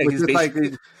 Yeah. He's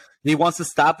basically he wants to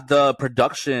stop the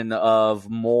production of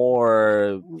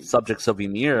more subjects of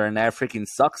Ymir, and that freaking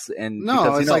sucks. And No,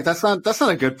 because it's like that's not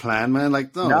a good plan, man.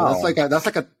 Like no, no, that's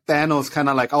like a Thanos kind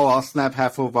of like, oh, I'll snap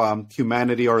half of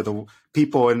humanity or the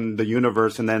people in the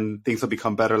universe, and then things will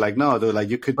become better. Like no, dude, like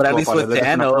you could but at go least about with a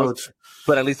different Thanos, approach.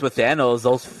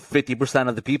 those 50%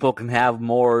 of the people can have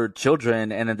more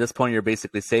children, and at this point, you're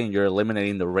basically saying you're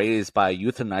eliminating the race by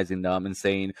euthanizing them and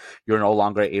saying you're no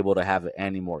longer able to have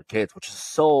any more kids, which is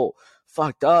so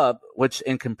fucked up. Which,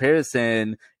 in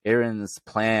comparison, Aaron's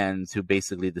plan to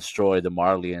basically destroy the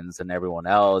Marlians and everyone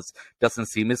else doesn't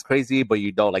seem as crazy, but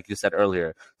you don't, like you said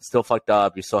earlier, still fucked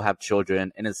up. You still have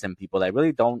children, innocent people that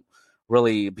really don't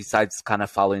really, besides kind of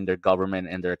following their government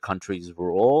and their country's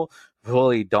rule,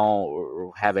 really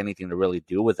don't have anything to really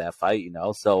do with that fight, you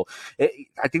know? So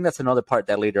I think that's another part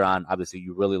that later on, obviously,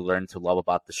 you really learn to love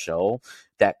about the show,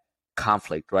 that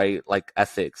conflict, right? Like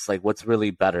ethics, like what's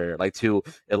really better, like to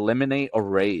eliminate a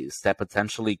race that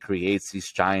potentially creates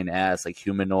these giant ass, like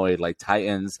humanoid, like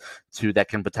titans to that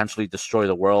can potentially destroy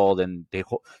the world, and they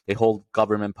hold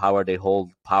government power, they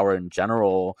hold power in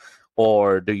general,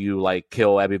 or do you like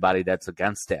kill everybody that's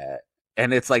against that?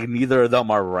 And it's like neither of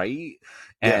them are right.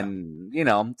 Yeah. And you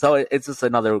know, so it's just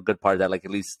another good part that, like,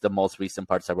 at least the most recent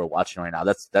parts that we're watching right now,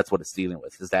 that's what it's dealing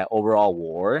with, is that overall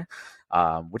war,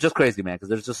 which is crazy, man, because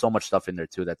there's just so much stuff in there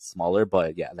too that's smaller.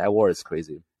 But yeah, that war is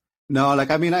crazy. No,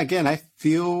 like I mean, again, I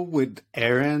feel with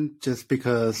Aaron just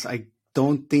because I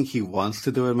don't think he wants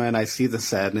to do it, man. I see the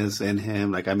sadness in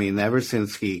him. Like I mean, ever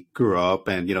since he grew up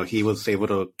and he was able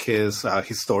to kiss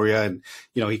Historia, and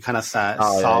he kind of Oh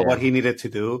yeah, saw yeah, what he needed to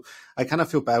do. I kind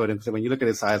of feel bad with him because when you look at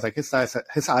his eyes, like his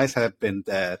eyes have been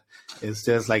dead. It's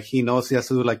just like he knows he has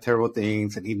to do like terrible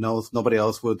things, and he knows nobody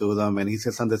else will do them, and he's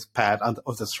just on this path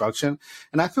of destruction.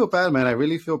 And I feel bad, man. I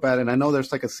really feel bad. And I know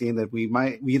there's like a scene that we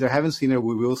either haven't seen or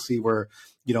we will see where,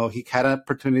 he had an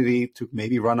opportunity to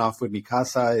maybe run off with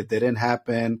Mikasa. It didn't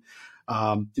happen.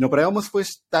 But I almost wish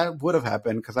that would have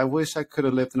happened because I wish I could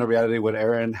have lived in a reality where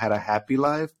Eren had a happy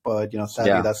life. But, sadly,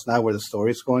 yeah, that's not where the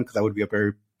story's going because that would be a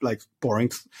very like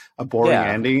boring yeah.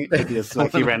 ending if he just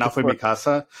like he ran off with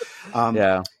Mikasa. Um,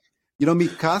 Yeah,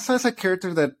 Mikasa is a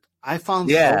character that I found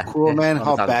so yeah. cool, man. I want to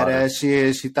How talk about her. badass she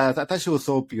is. I thought she was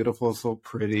so beautiful, so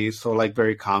pretty, so like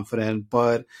very confident.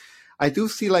 But I do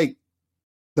see like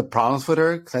the problems with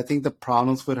her because I think the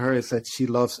problems with her is that she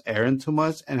loves Eren too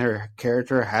much, and her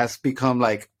character has become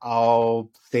like,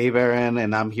 I'll save Eren,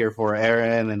 and I'm here for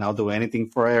Eren, and I'll do anything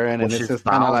for Eren, Well, and it's she's just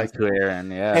kind of bound like, to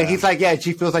Aaron. and Yeah, he's like, yeah,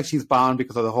 she feels like she's bound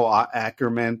because of the whole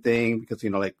Ackerman thing, because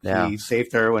like yeah, he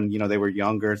saved her when they were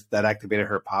younger, that activated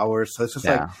her powers. So it's just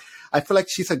like yeah. I feel like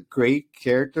she's a great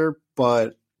character,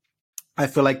 but I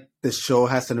feel like the show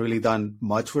hasn't really done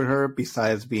much with her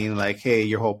besides being like, hey,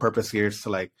 your whole purpose here is to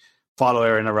like follow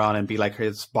Eren around and be like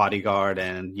his bodyguard,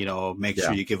 and make sure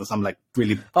Yeah. you give us some like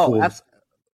really Oh, cool.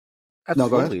 No,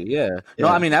 go ahead. absolutely. Yeah. No,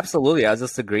 I Yeah. mean, absolutely. I was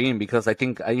just agreeing because I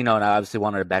think, and I obviously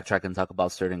wanted to backtrack and talk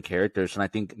about certain characters. And I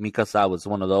think Mikasa was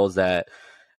one of those that,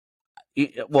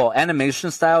 well,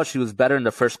 animation style, she was better in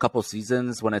the first couple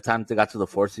seasons. When the time they got to the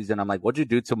fourth season, I'm like, what'd you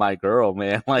do to my girl,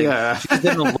 man? Like, Yeah. she just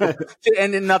didn't look,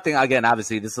 and then nothing, again,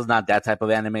 obviously, this is not that type of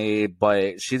anime,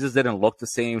 but she just didn't look the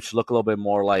same. She looked a little bit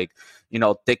more like,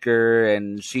 thicker,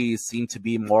 and she seemed to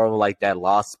be more of like that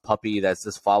lost puppy that's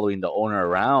just following the owner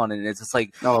around. And it's just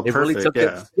like, Oh, it really perfect. took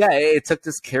it. Yeah. Yeah, it took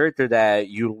this character that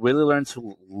you really learned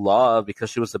to love because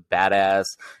she was a badass,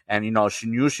 and she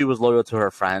knew she was loyal to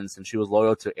her friends, and she was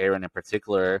loyal to Eren in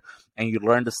particular. And you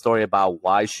learned the story about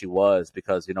why she was,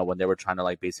 because when they were trying to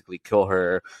like basically kill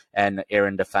her, and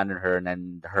Eren defended her, and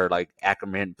then her like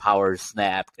Ackerman powers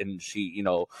snapped, and she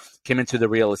came into the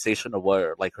realization of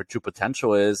what like her true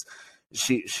potential is.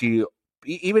 She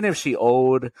even if she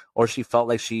owed, or she felt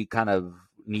like she kind of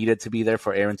needed to be there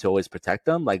for Eren to always protect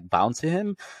them, like bound to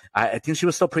him, I think she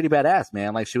was still pretty badass,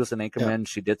 man. Like, she was an Yeah. anchorman.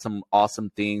 She did some awesome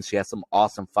things. She had some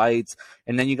awesome fights.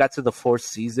 And then you got to the fourth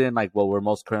season, like what we're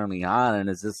most currently on, and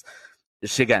it's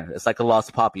like a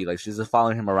lost puppy. Like, she's just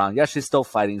following him around. Yeah, she's still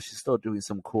fighting. She's still doing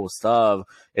some cool stuff.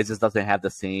 It just doesn't have the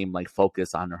same like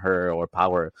focus on her or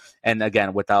power. And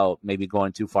again, without maybe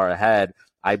going too far ahead,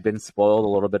 I've been spoiled a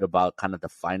little bit about kind of the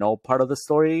final part of the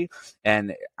story,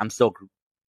 and I'm still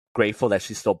grateful that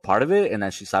she's still part of it, and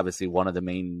that she's obviously one of the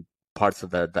main parts of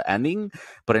the ending.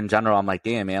 But in general, I'm like,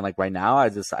 damn, man, like right now, I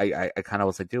kind of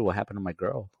was like, dude, what happened to my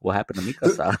girl? What happened to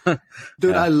Mikasa?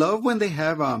 Dude, Yeah. I love when they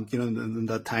have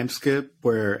the time skip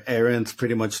where Eren's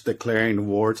pretty much declaring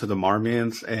war to the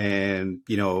Marmions, and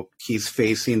he's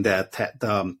facing the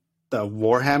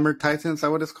Warhammer Titan. Is that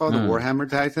what it's called? The Mm. Warhammer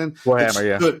Titan. Warhammer,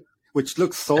 yeah. Dude, which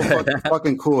looks so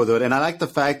fucking cool, dude. And I like the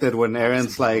fact that when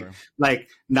Eren's like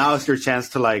now is your chance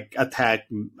to like attack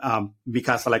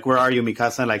Mikasa. Like, where are you,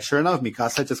 Mikasa? And like, sure enough,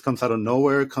 Mikasa just comes out of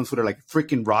nowhere, comes with her like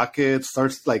freaking rocket,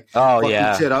 starts like fucking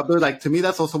shit up. Dude, like, to me,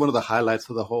 that's also one of the highlights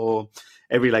of the whole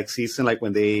every like season, like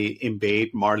when they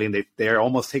invade Marley and they're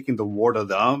almost taking the war to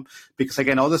them, because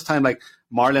again, all this time, like,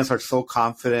 Marlians are so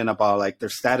confident about like their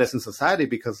status in society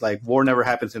because like war never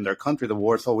happens in their country. The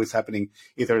war is always happening,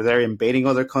 either they're invading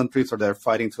other countries or they're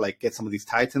fighting to like get some of these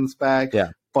titans back. Yeah.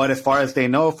 But as far as they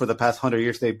know, for the past 100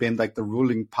 years, they've been like the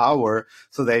ruling power.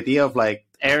 So the idea of like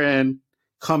Eren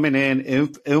coming in,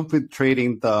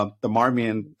 infiltrating the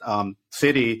Marmion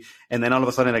city, and then all of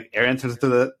a sudden, like, Eren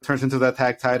turns into the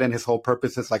attack titan. His whole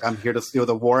purpose is like, I'm here to steal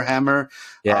the Warhammer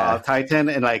titan,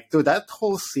 and like, dude, that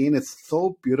whole scene is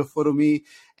so beautiful to me.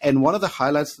 And one of the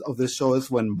highlights of this show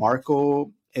is when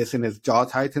Marco is in his Jaw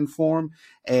Titan form,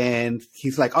 and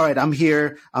he's like, all right, I'm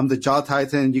here. I'm the Jaw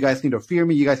Titan. You guys need to fear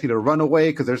me. You guys need to run away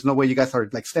because there's no way you guys are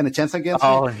like stand a chance against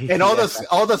me. And all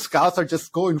the scouts are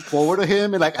just going forward to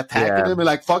him and like attacking him and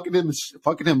like fucking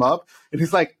him up. And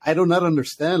he's like, I do not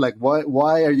understand. Like,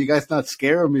 why are you guys not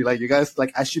scared of me? Like, you guys,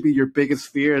 like, I should be your biggest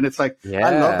fear. And it's like,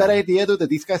 I love that idea, dude, that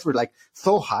these guys were like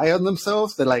so high on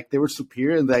themselves that like they were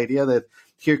superior. And the idea that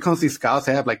here comes these scouts,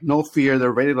 they have like no fear.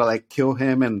 They're ready to like kill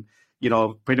him and, you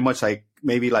know, pretty much like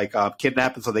maybe like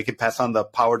kidnap him so they can pass on the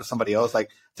power to somebody else.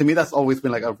 Like, to me, that's always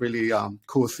been like a really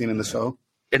cool scene in the show.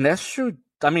 And that's true.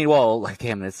 I mean, well, like,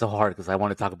 damn, it's so hard because I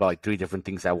want to talk about like 3 different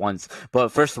things at once. But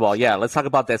first of all, yeah, let's talk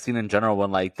about that scene in general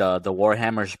when like the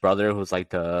Warhammer's brother, who's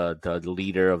like the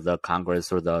leader of the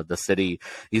Congress or the city,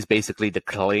 he's basically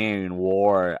declaring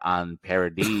war on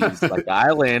Paradise, like the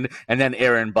island, and then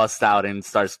Eren busts out and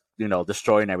starts, you know,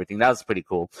 destroying everything. That was pretty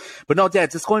cool. But no, yeah,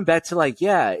 just going back to like,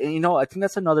 yeah, you know, I think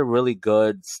that's another really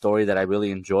good story that I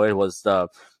really enjoyed was the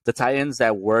Titans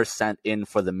that were sent in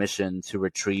for the mission to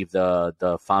retrieve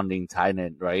the founding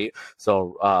Titan, right?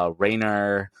 So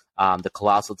Raynor, the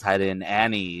Colossal Titan,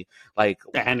 Annie,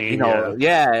 you know,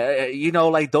 you know,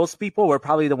 like those people were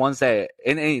probably the ones that,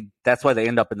 and that's why they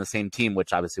end up in the same team,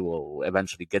 which obviously we'll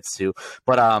eventually get to.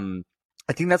 But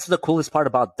I think that's the coolest part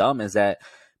about them is that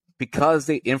because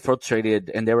they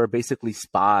infiltrated and they were basically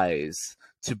spies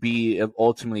to be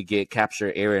ultimately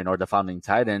capture Eren or the founding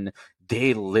Titan,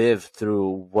 they lived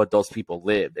through what those people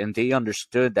lived, and they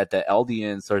understood that the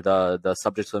Eldians or the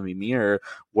subjects of Mimir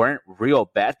weren't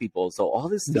real bad people. So all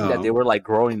this thing that they were like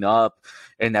growing up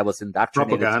and that was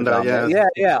indoctrinated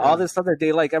propaganda, all this stuff that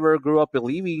they like ever grew up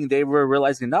believing, they were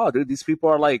realizing, no, dude, these people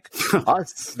are like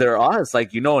us. They're us,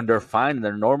 like, you know, and they're fine and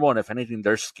they're normal, and if anything,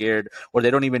 they're scared or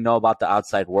they don't even know about the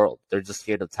outside world. They're just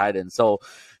scared of Titans. So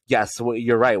yes,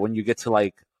 you're right. When you get to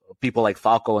like people like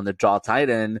Falco and the Jaw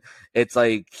Titan, it's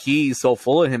like he's so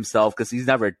full of himself because he's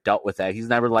never dealt with that. He's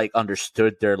never like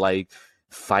understood their like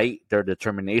fight, their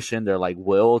determination, their like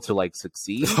will to like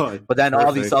succeed. But then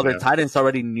all these other Titans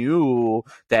already knew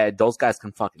that those guys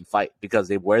can fucking fight because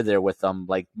they were there with them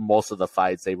like most of the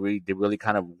fights. They really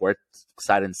kind of worked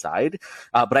side and side.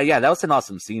 But yeah, that was an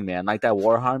awesome scene, man. Like that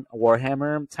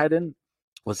Warhammer Titan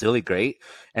was really great.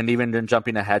 And even then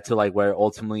jumping ahead to like where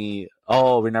ultimately,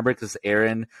 remember, because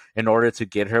Eren, in order to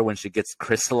get her when she gets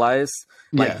crystallized,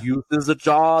 like uses a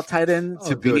Jaw Titan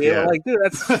to be able, like, dude,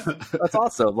 that's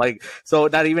awesome. Like, so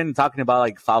not even talking about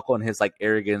like Falco and his like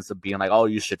arrogance of being like, oh,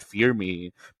 you should fear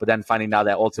me, but then finding out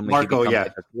that ultimately Marco,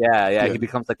 he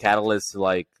becomes the catalyst to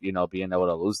like, you know, being able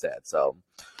to lose that. So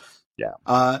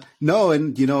no,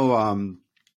 and you know,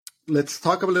 let's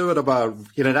talk a little bit about,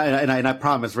 you know, and I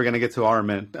promise we're going to get to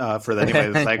Armin for that. Anyway,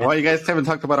 it's like, well, you guys haven't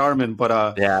talked about Armin,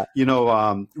 but you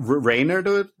know, Raynor,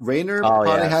 dude. Raynor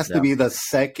probably has to be the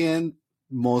second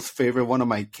most favorite one of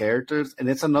my characters, and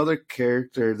it's another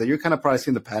character that you're kind of probably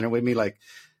seeing the pattern with me. Like,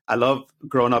 I love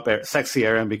growing up sexy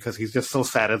Eren because he's just so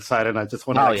sad inside, and I just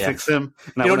want to fix him.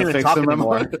 And I want to fix him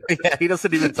anymore. Yeah, he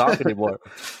doesn't even talk anymore.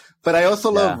 But I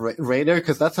also love Raynor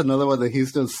because that's another one that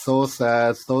he's just so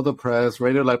sad, so depressed.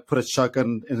 Raynor like put a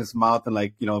shotgun in his mouth and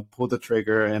like, you know, pull the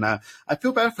trigger. And I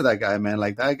feel bad for that guy, man.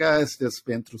 Like that guy's just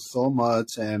been through so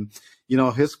much. And, you know,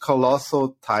 his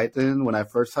Colossal Titan, when I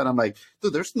first saw him, I'm like,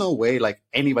 dude, there's no way like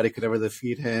anybody could ever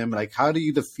defeat him. Like, how do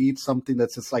you defeat something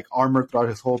that's just like armored throughout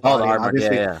his whole body?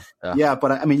 Yeah,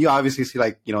 but I mean, you obviously see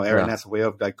like, you know, Eren has a way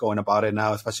of like going about it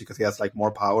now, especially because he has like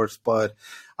more powers. But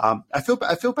I feel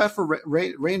bad for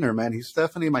Raynor, man. He's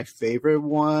definitely my favorite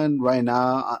one right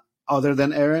now, other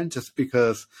than Eren, just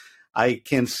because I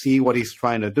can see what he's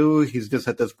trying to do. He's just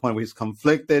at this point where he's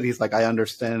conflicted. He's like, I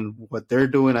understand what they're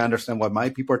doing. I understand why my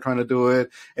people are trying to do it.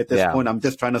 At this point, I'm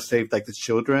just trying to save like the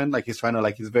children. Like he's trying to,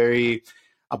 like, he's very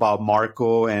about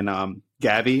Marco and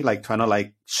Gabby, like trying to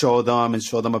like show them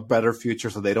a better future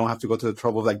so they don't have to go to the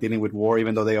trouble of like dealing with war,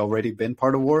 even though they already been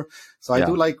part of war. So I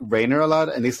do like Rainer a lot.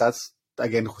 At least that's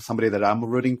again somebody that I'm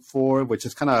rooting for, which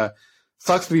is kind of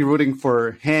sucks to be rooting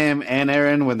for him and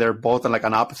Eren when they're both on like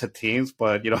on opposite teams.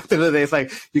 But at the end of the day, it's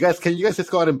like you guys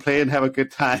just go out and play and have a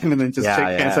good time and then just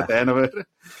shake hands at the end of it.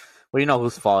 Well, you know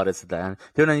whose fault it is then.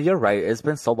 Dude, and you're right. It's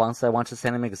been so long since I watched this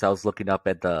anime because I was looking up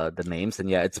at the names, and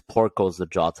yeah, it's Porco's the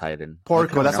Jaw Titan.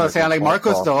 Porco, that's what I'm saying. Like,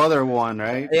 Marco's the other one,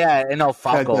 right? Yeah,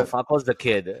 Falco. Falco's the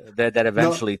kid that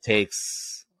eventually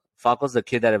takes... Falco's the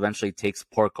kid that eventually takes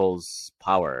Porco's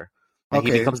power. And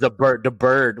he becomes the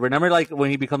bird. Remember, like, when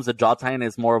he becomes a Jaw Titan,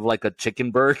 it's more of like a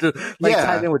chicken bird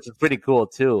Titan, which is pretty cool,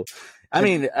 too. I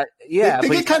mean, yeah. They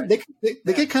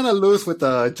get kind of loose with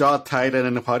the Jaw Titan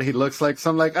and what he looks like. So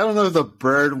I'm like, I don't know if the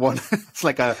bird one. It's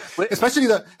like especially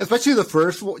the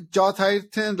first Jaw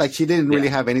Titan. Like she didn't really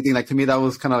have anything. Like to me, that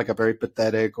was kind of like a very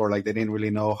pathetic, or like they didn't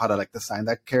really know how to like design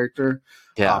that character.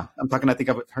 Yeah, I'm talking. I think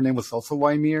her name was also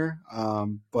Ymir.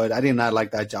 But I did not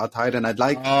like that Jaw Titan.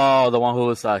 The one who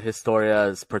was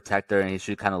Historia's protector, and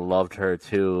she kind of loved her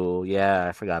too. Yeah,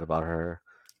 I forgot about her.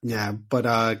 Yeah,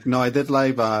 but no, I did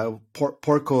like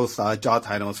Porco's Jaw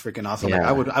Titan was freaking awesome.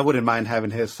 Yeah. Like, I wouldn't mind having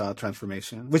his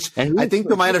transformation, which I think,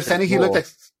 to my understanding, cool. he looked like.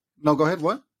 No, go ahead.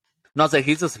 What? No, it's like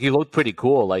he looked pretty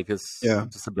cool, like his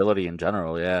disability in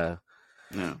general. Yeah.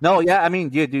 Yeah. No, yeah, I mean,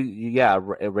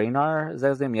 Raynar, is that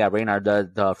his name? Yeah, Raynar,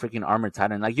 the freaking armored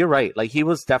titan. Like, you're right. Like, he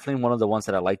was definitely one of the ones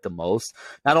that I liked the most.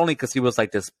 Not only because he was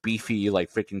like this beefy,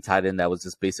 like freaking titan that was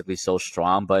just basically so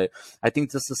strong, but I think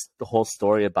this is the whole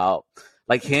story about.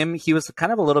 Like him, he was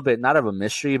kind of a little bit, not of a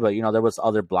mystery, but, there was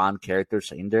other blonde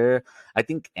characters in there. I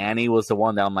think Annie was the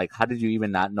one that I'm like, how did you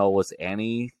even not know was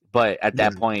Annie? But at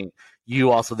that point,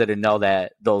 you also didn't know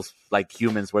that those, like,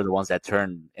 humans were the ones that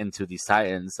turned into these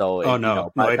titans. So,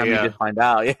 by the time you did find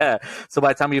out, So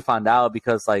by the time you found out,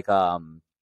 because, like, the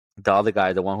other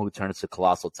guy, the one who turned into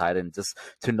Colossal Titan, just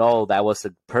to know that was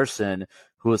a person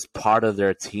who was part of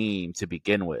their team to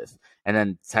begin with. And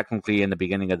then technically in the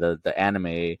beginning of the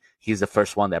anime, he's the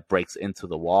first one that breaks into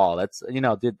the wall. That's,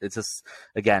 dude, it's just,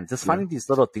 again, just finding these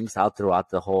little things out throughout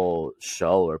the whole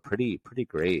show are pretty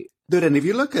great. Dude, and if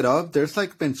you look it up, there's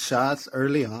like been shots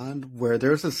early on where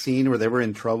there's a scene where they were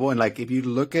in trouble. And like, if you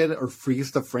look at it or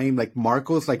freeze the frame, like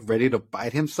Marco's like ready to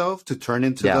bite himself to turn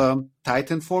into the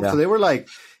Titan form. So they were like,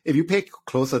 if you pay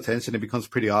close attention, it becomes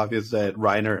pretty obvious that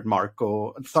Reiner and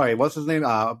Marco, sorry, what's his name?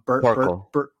 Berthold,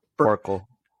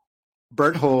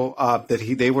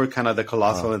 they were kind of the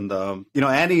Colossal and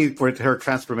Annie, for her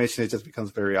transformation, it just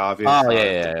becomes very obvious. Oh,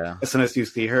 yeah. As soon as you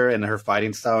see her and her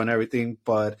fighting style and everything.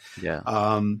 But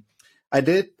I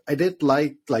did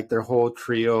like their whole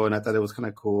trio, and I thought it was kind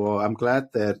of cool. I'm glad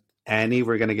that Annie,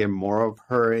 we're gonna get more of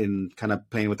her in kind of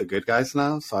playing with the good guys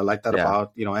now. So I like that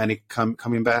about Annie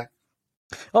coming back.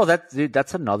 Oh,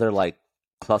 that's another like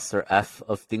cluster F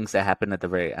of things that happen at the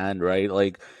very end, right?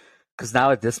 Like, because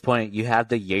now at this point you have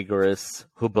the Jaegerists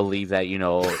who believe that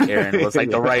Eren was like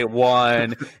the right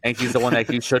one, and he's the one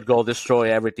that he should go destroy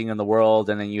everything in the world,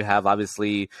 and then you have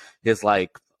obviously his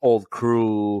like old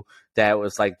crew that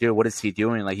was like, dude, what is he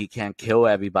doing? Like, he can't kill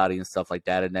everybody and stuff like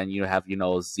that. And then you have,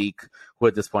 Zeke, who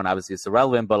at this point obviously is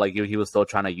irrelevant, but like he was still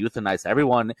trying to euthanize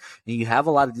everyone. And you have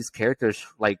a lot of these characters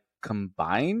like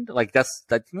combined. Like that's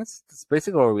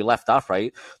basically where we left off,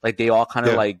 right? Like they all kind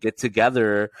of like get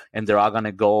together and they're all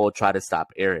gonna go try to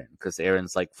stop Eren, because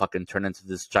Eren's like fucking turned into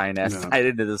this giant ass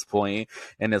titan at this point,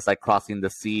 and it's like crossing the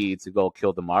sea to go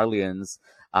kill the Marlians.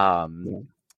 I mean,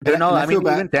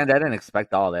 even then, I didn't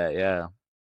expect all that. Yeah.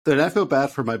 Dude, I feel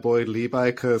bad for my boy Levi,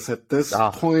 because at this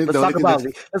point... Let's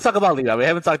talk about Levi. We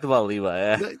haven't talked about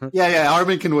Levi. Yeah.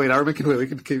 Armin can wait. We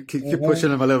can keep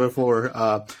pushing him a little bit forward.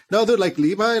 No, dude, like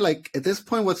Levi, like at this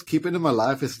point, what's keeping him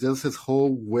alive is just his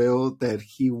whole will that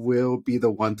he will be the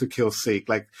one to kill Zeke.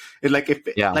 Like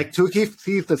Tuki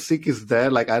sees that Zeke is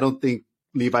dead, like I don't think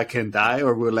Levi can die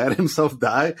or will let himself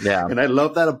die. Yeah. And I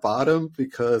love that about him,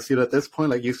 because, at this point,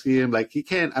 like you see him, like I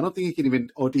don't think he can even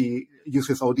use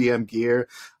his ODM gear.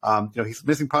 He's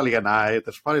missing probably an eye.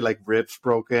 There's probably like ribs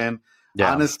broken.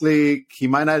 Yeah. Honestly, he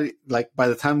might not, like, by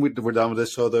the time we're done with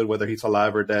this show, though, whether he's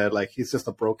alive or dead, like he's just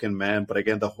a broken man. But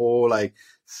again, the whole like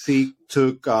Zeke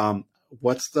took,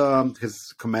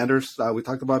 his commanders we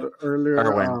talked about earlier?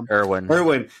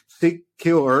 Erwin. Zeke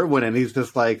kill Erwin, and he's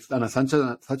just like on such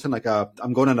like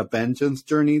I'm going on a vengeance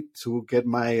journey to get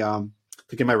my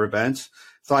revenge.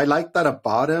 So I like that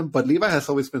about him. But Levi has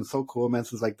always been so cool, man,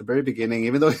 since like the very beginning.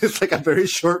 Even though he's like a very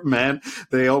short man,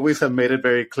 they always have made it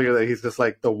very clear that he's just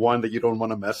like the one that you don't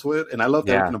want to mess with. And I love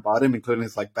everything about him, including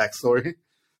his like backstory.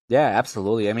 Yeah,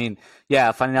 absolutely. I mean,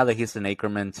 yeah, finding out that he's an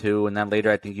Ackerman too, and then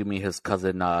later I think you meet his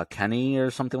cousin Kenny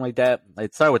or something like that.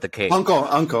 It started with a K.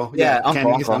 Uncle, Yeah, yeah,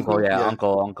 Kenny, his yeah, yeah,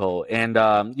 uncle. And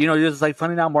you're just like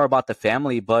finding out more about the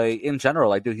family, but in general,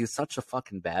 like, dude, he's such a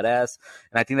fucking badass.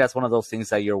 And I think that's one of those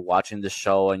things that you're watching the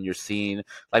show and you're seeing,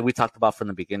 like we talked about from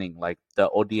the beginning, like the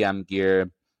ODM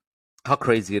gear, how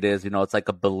crazy it is. It's like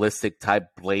a ballistic type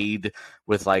blade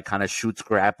with like kind of shoots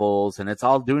grapples, and it's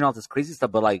all doing all this crazy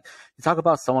stuff. But like, you talk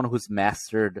about someone who's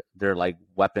mastered their like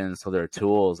weapons, so their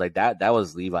tools, like that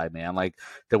was Levi, man. Like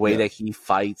the way yeah, that he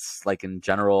fights, like in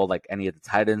general, like any of the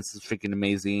Titans is freaking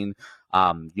amazing.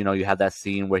 You have that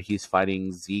scene where he's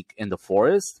fighting Zeke in the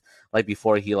forest, like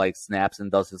before he like snaps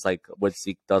and does his like what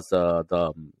Zeke does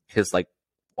the his like,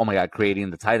 oh my god,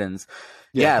 creating the Titans.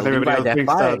 yeah. Yeah, Because everybody Levi, else that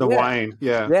drinks fight, the yeah. wine.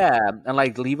 Yeah, Yeah, and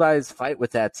like Levi's fight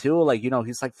with that too, like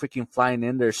he's like freaking flying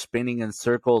in there, spinning in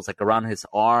circles like around his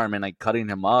arm and like cutting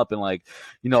him up, and like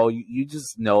you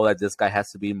just know that this guy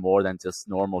has to be more than just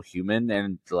normal human.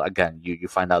 And again, you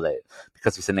find out that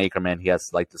because he's an Acreman, he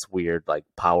has like this weird like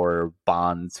power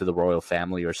bond to the royal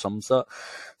family or some yeah.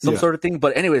 sort of thing.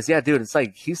 But anyways, yeah, dude, it's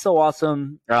like he's so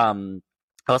awesome.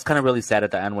 I was kind of really sad at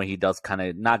the end when he does kind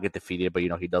of not get defeated, but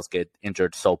he does get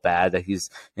injured so bad that he's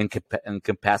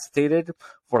incapacitated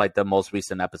for like the most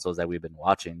recent episodes that we've been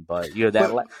watching. But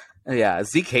But yeah,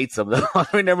 Zeke hates him though. I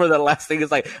remember the last thing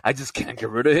is like, I just can't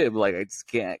get rid of him. Like I just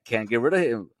can't get rid of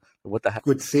him. What the heck?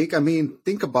 with Zeke, I mean,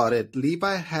 think about it.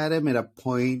 Levi had him at a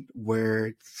point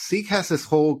where Zeke has this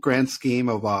whole grand scheme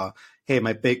of, hey,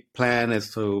 my big plan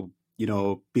is to,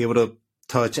 be able to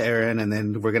touch Aaron, and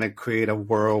then we're gonna create a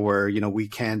world where we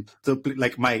can't,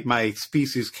 like my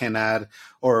species cannot,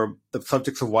 or the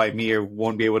subjects of white meat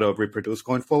won't be able to reproduce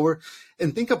going forward.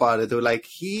 And think about it, though, like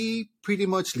he pretty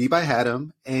much Levi had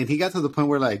him, and he got to the point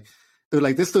where like, dude,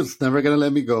 like this dude's never gonna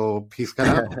let me go. He's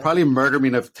gonna probably murder me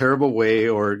in a terrible way,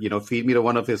 or feed me to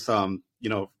one of his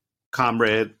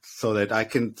comrades so that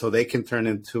they can turn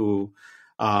into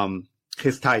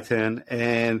his Titan,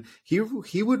 and he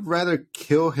would rather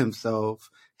kill himself.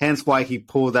 Hence, why he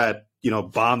pulled that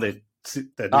bomb that Oh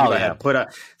Levi yeah, had put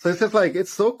out. So it's just like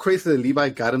it's so crazy that Levi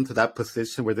got him to that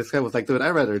position where this guy was like, dude, I'd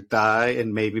rather die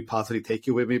and maybe possibly take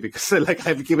you with me because like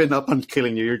I've given up on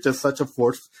killing you. You're just such a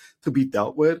force to be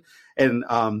dealt with. And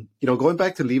going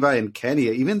back to Levi and Kenny,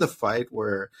 even the fight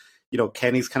where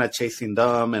Kenny's kind of chasing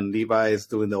them and Levi is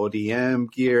doing the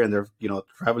ODM gear and they're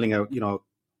traveling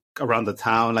around the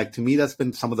town. Like to me, that's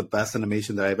been some of the best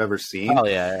animation that I've ever seen. oh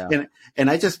yeah, And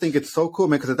I just think it's so cool,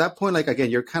 man. Because at that point, like again,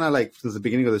 you're kind of like since the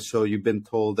beginning of the show, you've been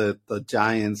told that the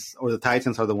giants or the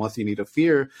Titans are the ones you need to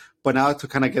fear. But now to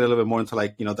kind of get a little bit more into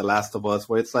like the Last of Us,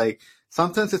 where it's like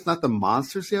sometimes it's not the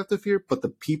monsters you have to fear, but the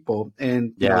people.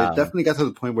 And yeah, it definitely got to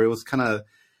the point where it was kind of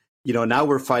now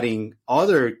we're fighting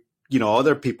other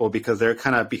people because they're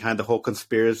kind of behind the whole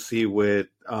conspiracy with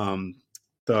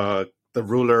the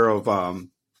ruler of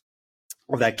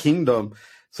that kingdom.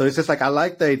 So it's just like I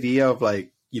like the idea of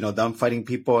like them fighting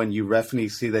people, and you definitely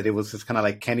see that it was just kind of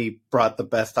like Kenny brought the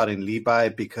best out in Levi,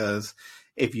 because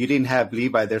if you didn't have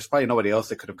Levi, there's probably nobody else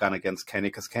that could have gone against Kenny,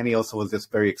 because Kenny also was just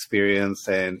very experienced,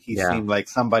 and he yeah. seemed like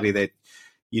somebody that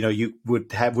you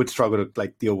would struggle to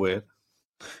like deal with.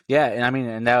 Yeah, and I mean,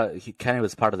 and now Kenny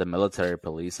was part of the military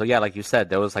police. So yeah, like you said,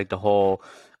 there was like the whole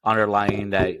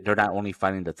underlying that they're not only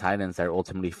fighting the Titans, they're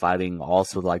ultimately fighting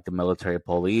also like the military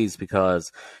police,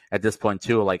 because at this point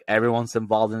too, like everyone's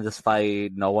involved in this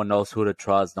fight. No one knows who to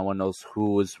trust. No one knows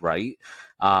who is right.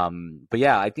 But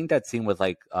yeah, I think that scene with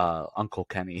like Uncle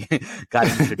Kenny got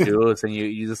introduced, and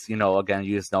you just again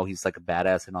you just know he's like a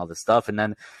badass and all this stuff, and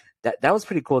then that was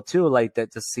pretty cool too. Like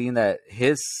that, just seeing that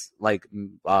his like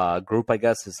group, I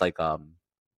guess, is like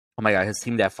oh my god, his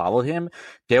team that followed him,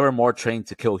 they were more trained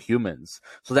to kill humans.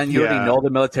 So then you already Yeah, know the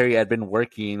military had been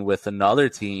working with another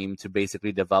team to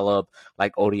basically develop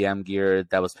like ODM gear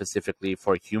that was specifically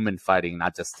for human fighting,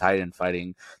 not just Titan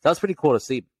fighting. That was pretty cool to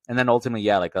see. And then ultimately,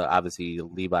 yeah, like obviously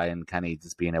Levi and Kenny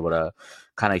just being able to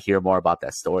kind of hear more about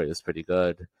that story was pretty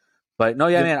good. But no,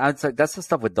 yeah, the, man, I'd say that's the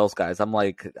stuff with those guys. I'm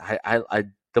like,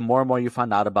 the more and more you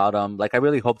find out about them, like I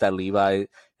really hope that Levi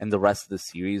and the rest of the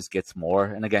series gets more.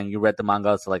 And again, you read the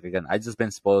manga, so like again, I just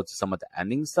been spoiled to some of the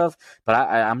ending stuff, but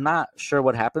I'm not sure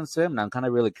what happens to him, and I'm kind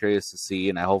of really curious to see.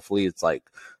 And hopefully it's like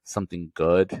something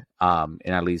good, and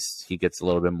at least he gets a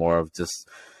little bit more of just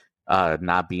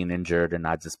not being injured and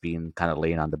not just being kind of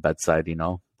laying on the bedside,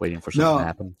 waiting for something to no,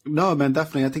 happen. no, man,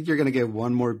 definitely. I think you're gonna get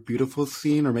one more beautiful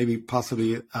scene, or maybe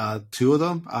possibly two of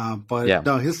them. But Yeah,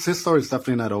 no, his story is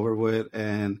definitely not over with.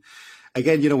 And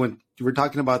again, when you were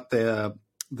talking about the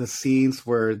scenes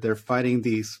where they're fighting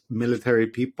these military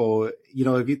people,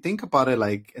 if you think about it,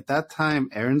 like at that time,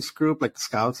 Aaron's group, like the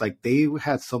scouts, like they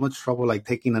had so much trouble like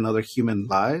taking another human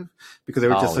live because they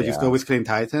were just Oh so used to yeah, always killing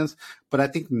Titans. But I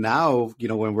think now,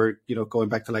 when we're, going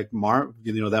back to like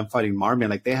them fighting Marmion,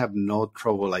 like they have no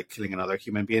trouble like killing another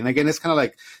human being. And again, it's kind of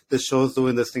like the show's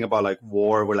doing this thing about like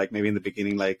war, where like maybe in the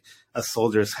beginning, like a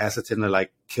soldier is hesitant to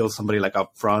like kill somebody like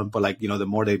up front, but like, the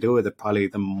more they do it,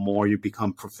 the more you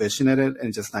become proficient at it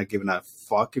and just not giving a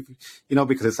fuck if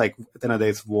because it's like at the end of the day,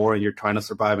 it's war and you're trying to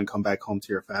survive and come back home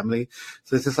to your family.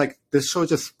 So it's just like this show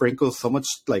just sprinkles so much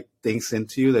like things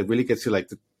into you that really gets you like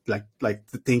the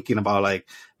thinking about like,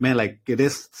 man, like it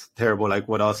is terrible, like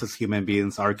what else as human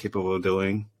beings are capable of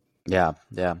doing. yeah,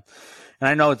 yeah. And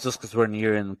I know it's just because we're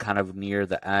kind of near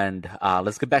the end.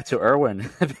 Let's get back to Erwin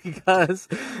because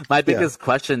my Yeah. biggest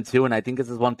question too, and I think this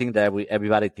is one thing that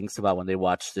everybody thinks about when they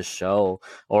watch the show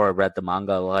or read the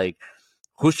manga, like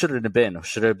who should it have been?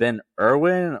 Should it have been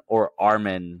Erwin or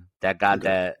Armin that got Okay.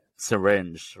 that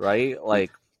syringe, right?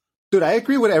 Like, Dude, I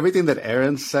agree with everything that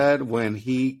Aaron said when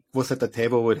he was at the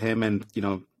table with him and,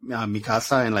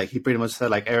 Mikasa. And like, he pretty much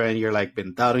said like, Aaron, you're like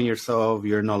been doubting yourself.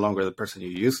 You're no longer the person you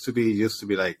used to be. You used to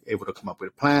be like able to come up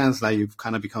with plans. Now you've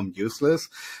kind of become useless.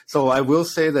 So I will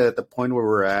say that at the point where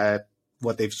we're at,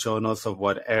 what they've shown us of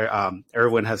what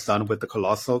Erwin has done with the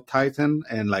Colossal Titan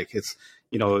and like his,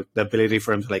 the ability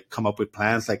for him to like come up with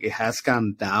plans, like it has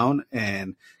gone down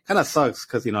and kind of sucks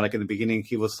because, like in the beginning,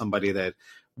 he was somebody that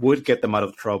would get them out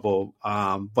of trouble.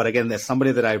 But again, as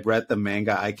somebody that I read the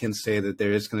manga, I can say that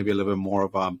there is going to be a little bit more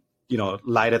of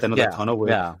light at the end of the yeah, tunnel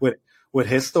yeah, with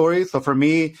his story. So for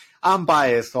me, I'm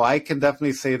biased, so I can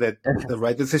definitely say that the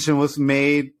right decision was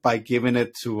made by giving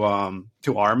it to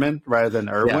Armin rather than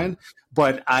yeah. Erwin.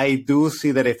 But I do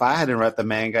see that if I hadn't read the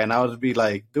manga, and I would be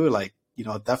like, dude, like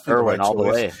definitely the Erwin right all the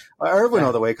choice. way. Erwin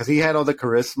all the way because he had all the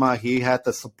charisma, he had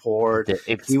the support, The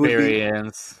he would be.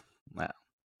 experience. Yeah.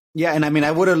 Yeah, and I mean,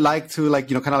 I would have liked to, like,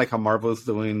 kind of like how Marvel's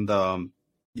doing the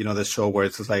show where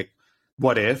it's just like,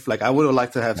 what if? Like, I would have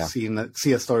liked to have Yeah.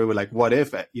 see a story with like, what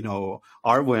if,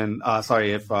 Arwen,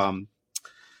 if, oh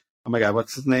my God,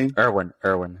 what's his name? Erwin.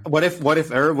 What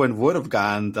if Erwin would have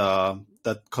gotten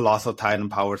the colossal Titan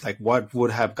powers? Like, what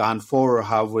would have gone forward?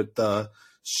 How would the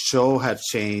show have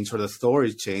changed or the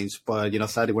story changed? But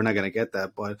sadly, we're not gonna get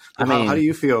that. But I how do mean,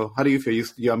 you feel? How do you feel?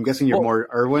 I'm guessing you're well, more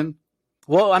Erwin.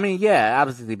 Well, I mean, yeah,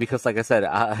 absolutely. Because, like I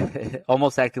said,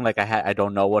 almost acting like I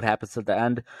don't know what happens at the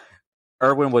end.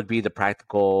 Erwin would be the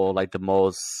practical, like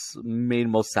the made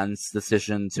most sense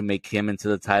decision to make him into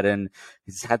the Titan.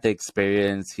 He's had the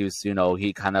experience. He was,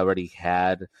 he kind of already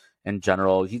had in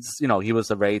general. He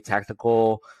was a very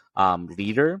tactical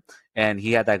leader, and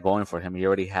he had that going for him. He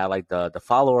already had like the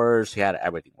followers. He had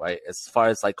everything, right? As far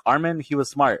as like Armin, he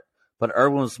was smart, but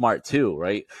Erwin was smart too,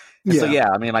 right? And so, Yeah. yeah,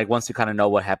 I mean, like once you kind of know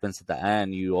what happens at the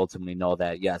end, you ultimately know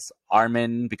that yes,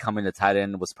 Armin becoming the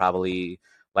Titan was probably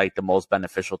like the most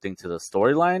beneficial thing to the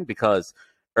storyline because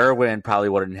Erwin probably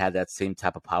wouldn't have that same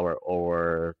type of power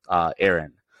over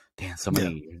Aaron. Damn, so Yeah.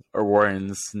 many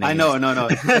Erwin's names. I know, no.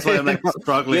 That's why I'm like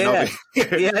struggling over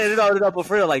here. Yeah, no, but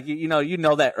for real, like you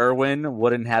know that Erwin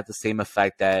wouldn't have the same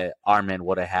effect that Armin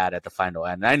would have had at the final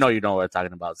end. And I know you know what I'm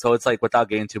talking about. So it's like without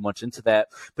getting too much into that.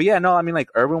 But yeah, no, I mean like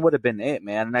Erwin would have been it,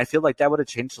 man. And I feel like that would have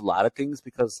changed a lot of things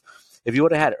because if you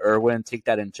would have had Erwin take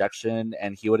that injection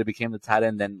and he would have became the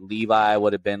Titan, then Levi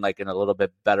would have been like in a little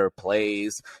bit better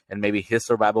place, and maybe his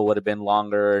survival would have been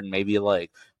longer, and maybe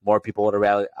like more people would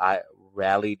have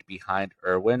rallied behind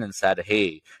Erwin and said,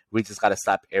 "Hey, we just got to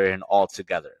stop Aaron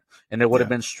altogether." And it would have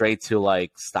been straight to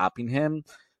like stopping him.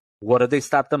 What if they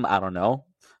stopped him? I don't know.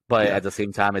 But Yeah. at the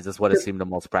same time, it just would have seemed the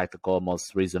most practical,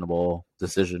 most reasonable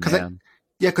decision.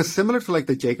 Because similar to like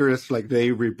the Jaegerists, like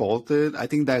they revolted. I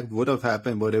think that would have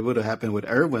happened, but it would have happened with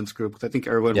Erwin's group. Because I think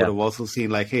Erwin would have also seen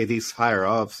like, hey, these higher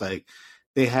ups, like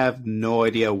they have no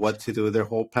idea what to do. Their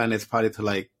whole plan is probably to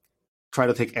like try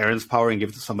to take Aaron's power and give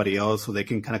it to somebody else so they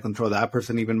can kind of control that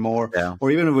person even more. Yeah. Or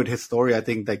even with his story, I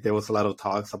think like there was a lot of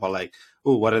talks about like,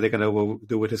 oh, what are they going to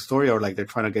do with Historia? Or like they're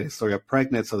trying to get Historia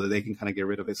pregnant so that they can kind of get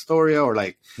rid of Historia or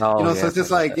like, so it's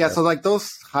just like, so like those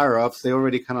higher ups, they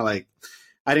already kind of like,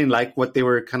 I didn't like what they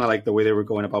were kind of like the way they were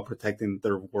going about protecting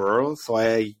their world. So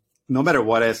no matter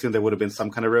what, I assumed there would have been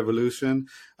some kind of revolution.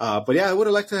 But yeah, I would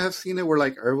have liked to have seen it where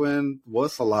like Erwin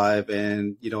was alive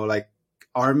and, like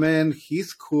Armin,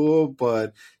 he's cool.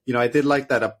 But, I did like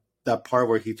that that part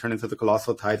where he turned into the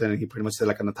Colossal Titan and he pretty much did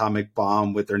like an atomic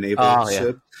bomb with their naval Oh yeah,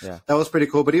 ship. yeah, That was pretty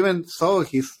cool. But even so,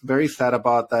 he's very sad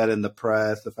about that in the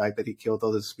press, the fact that he killed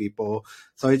all these people.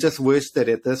 So I just wish that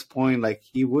at this point, like,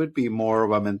 he would be more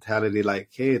of a mentality like,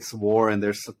 hey, it's war and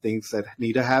there's some things that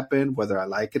need to happen, whether I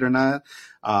like it or not.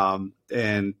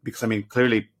 And because, I mean,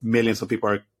 clearly millions of people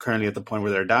are currently at the point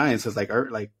where they're dying. So it's like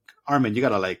Armin, you got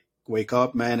to like wake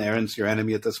up, man. Aaron's your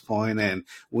enemy at this point, and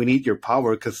we need your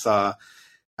power because, I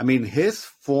mean, his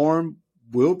form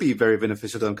will be very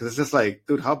beneficial to him because it's just like,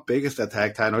 dude, how big is that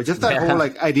tag titan? Or just that whole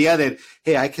like idea that,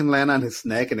 hey, I can land on his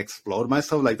neck and explode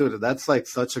myself. Like, dude, that's like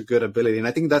such a good ability, and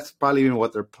I think that's probably even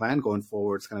what their plan going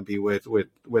forward is going to be with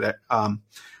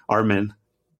Armin.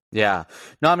 Yeah.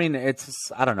 No, I mean,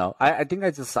 I don't know. I think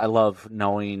I love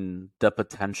knowing the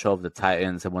potential of the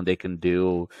Titans and what they can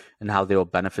do and how they will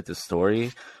benefit the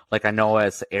story. Like, I know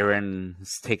as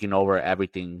Aaron's taking over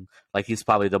everything, like, he's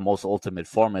probably the most ultimate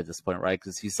form at this point, right?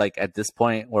 Because he's like, at this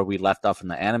point where we left off in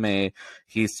the anime,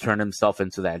 he's turned himself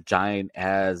into that giant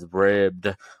ass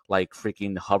ribbed, like,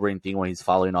 freaking hovering thing where he's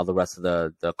following all the rest of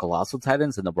the Colossal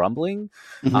Titans and the rumbling.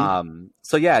 Mm-hmm.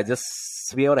 So yeah, just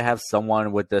to be able to have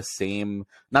someone with the same,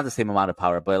 not the same amount of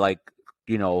power, but like,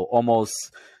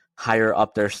 almost higher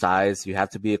up their size. You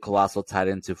have to be a Colossal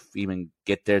Titan to even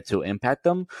get there to impact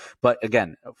them. But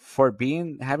again, for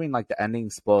having like the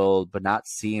ending spoiled, but not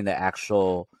seeing the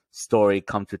actual story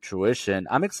come to fruition,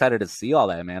 I'm excited to see all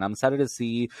that, man. I'm excited to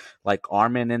see like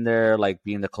Armin in there, like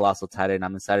being the Colossal Titan.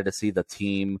 I'm excited to see the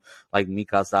team, like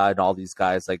Mikasa and all these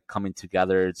guys, like coming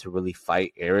together to really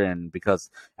fight Eren. Because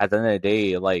at the end of the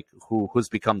day, like who's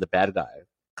become the bad guy?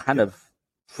 Kind of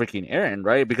freaking Eren,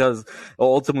 right? Because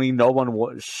ultimately no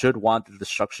one should want the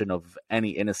destruction of any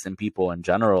innocent people in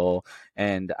general.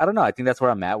 And I don't know, I think that's where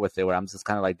I'm at with it, where I'm just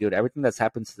kind of like, dude, everything that's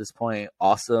happened to this point,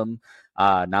 awesome.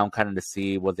 Now I'm kind of to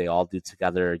see what they all do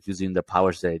together using the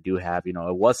powers that they do have. It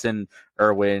wasn't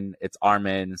Erwin, it's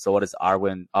Armin. So what is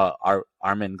Armin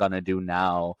gonna do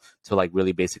now to like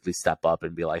really basically step up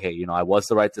and be like, hey, I was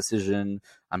the right decision.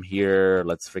 I'm here.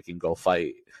 Let's freaking go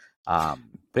fight.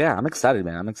 But yeah, I'm excited,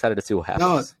 man. I'm excited to see what happens.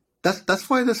 No, that's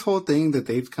why this whole thing that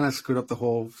they've kind of screwed up the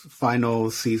whole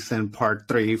final season, part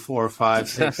 3, 4, 5,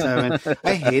 6, 7.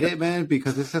 I hate it, man,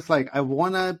 because it's just like, I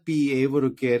want to be able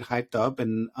to get hyped up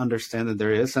and understand that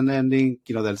there is an ending,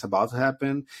 that it's about to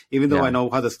happen. Even though I know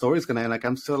how the story's going to end, like,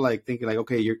 I'm still like thinking like,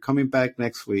 okay, you're coming back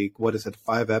next week. What is it?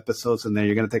 5 episodes. And then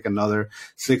you're going to take another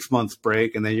 6 months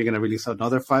break. And then you're going to release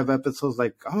another 5 episodes.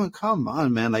 Like, oh, come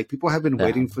on, man. Like, people have been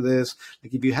waiting for this.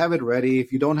 Like, if you have it ready,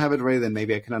 if you don't have it ready, then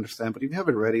maybe I can understand. But if you have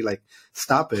it ready, like,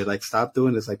 stop it. Like, stop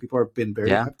doing this. Like, people have been very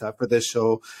hyped up for this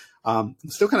show. I'm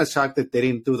still kind of shocked that they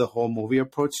didn't do the whole movie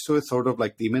approach to it, sort of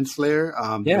like Demon Slayer,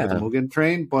 the Mugen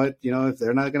Train. But, if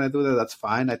they're not going to do that, that's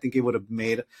fine. I think it would have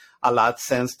made a lot of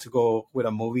sense to go with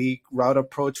a movie route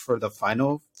approach for the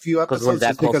final few episodes. Because we're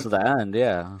that close to the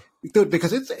end, Dude,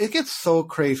 because it gets so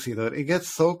crazy, dude. It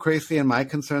gets so crazy, and my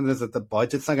concern is that the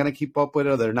budget's not going to keep up with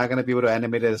it, or they're not going to be able to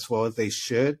animate it as well as they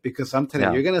should. Because I'm telling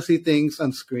you, you're going to see things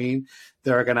on screen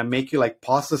that are going to make you like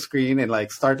pause the screen and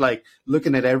like start like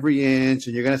looking at every inch,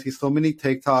 and you're going to see so many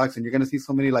TikToks, and you're going to see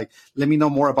so many like, let me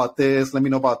know more about this, let me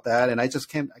know about that, and I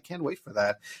can't wait for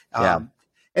that.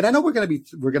 And I know we're gonna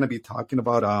be talking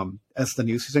about as the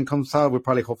new season comes out, we're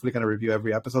probably hopefully gonna review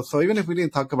every episode. So even if we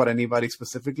didn't talk about anybody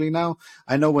specifically now,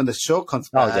 I know when the show comes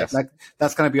back, like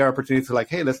that's gonna be our opportunity to like,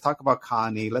 hey, let's talk about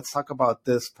Connie, let's talk about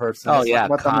this person.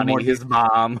 Connie, his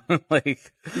mom,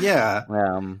 like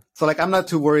So like I'm not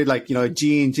too worried. Like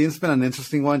Gene's been an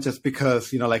interesting one just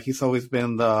because like he's always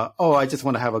been I just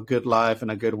want to have a good life and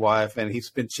a good wife, and he's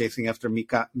been chasing after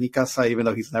Mikasa even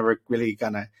though he's never really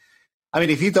gonna. I mean,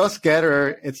 if he does get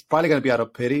her, it's probably going to be out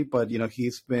of pity, but,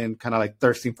 he's been kind of like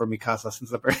thirsting for Mikasa since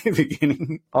the very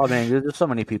beginning. Oh, man, there's so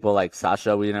many people like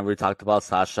Sasha. We never talked about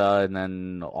Sasha and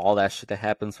then all that shit that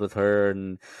happens with her.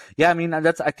 And yeah, I mean, I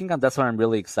think that's what I'm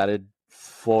really excited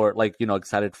for,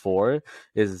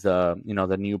 is the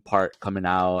new part coming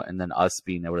out, and then us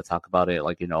being able to talk about it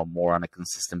more on a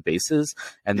consistent basis,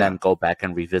 and then go back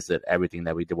and revisit everything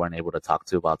that we weren't able to talk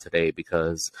to about today.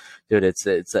 Because dude, it's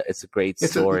a great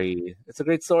story. It's a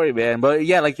great story, man. But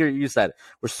yeah, like you said,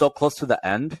 we're so close to the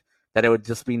end that it would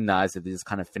just be nice if they just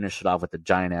kind of finish it off with a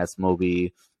giant ass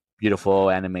movie, beautiful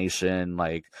animation,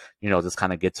 just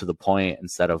kind of get to the point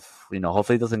instead of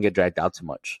hopefully it doesn't get dragged out too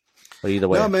much. But either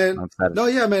way, man.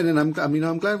 And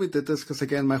I'm glad we did this because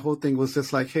again, my whole thing was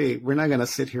just like, hey, we're not gonna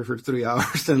sit here for 3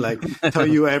 hours and like tell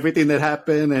you everything that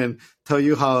happened and tell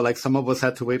you how like some of us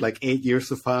had to wait like 8 years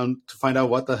to find out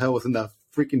what the hell was in the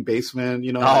freaking basement,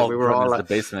 like Oh we were all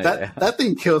goodness, the like, basement. that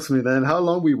thing kills me, man. How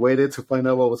long we waited to find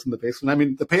out what was in the basement. I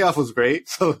mean, the payoff was great.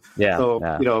 Yeah, So,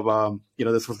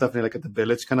 yeah. this was definitely like at the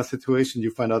village kind of situation.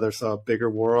 You find out there's a bigger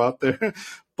world out there,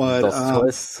 but, Those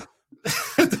twists.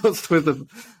 those twists,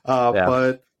 Yeah.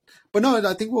 but no,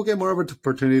 I think we'll get more of an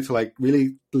opportunity to like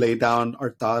really lay down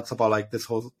our thoughts about like this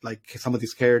whole like some of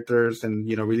these characters and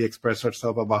really express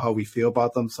ourselves about how we feel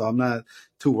about them. So I'm not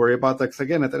too worried about that. Because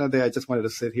again, at the end of the day, I just wanted to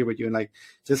sit here with you and like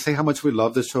just say how much we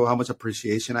love the show, how much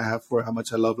appreciation I have for it, how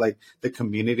much I love like the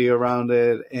community around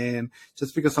it, and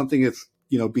just because something is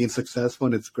being successful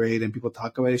and it's great and people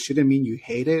talk about it shouldn't mean you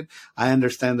hate it. I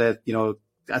understand that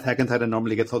Attack on Titan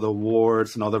normally gets all the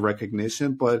awards and all the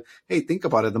recognition, but hey, think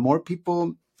about it. The more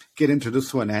people get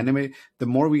introduced to an anime, the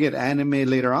more we get anime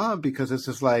later on, because it's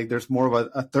just like there's more of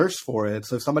a thirst for it.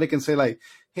 So if somebody can say like,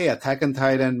 hey, Attack on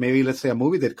Titan, maybe let's say a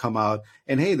movie did come out,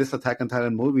 and hey, this Attack on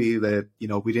Titan movie that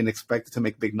we didn't expect it to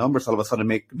make big numbers, all of a sudden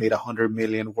made 100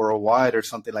 million worldwide or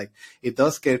something, like it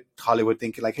does get Hollywood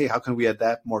thinking like, hey, how can we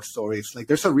adapt more stories? Like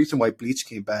there's a reason why Bleach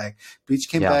came back. Bleach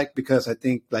came back because I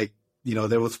think like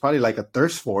there was probably like a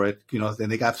thirst for it, then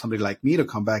they got somebody like me to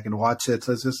come back and watch it.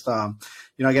 So it's just,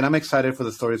 again, I'm excited for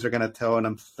the stories they're going to tell, and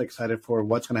I'm excited for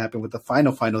what's going to happen with the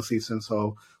final season.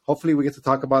 So hopefully we get to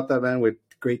talk about that, man, with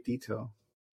great detail.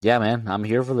 Yeah, man, I'm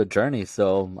here for the journey.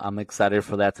 So I'm excited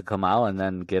for that to come out and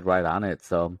then get right on it.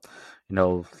 So,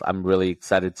 I'm really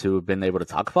excited to have been able to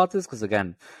talk about this because,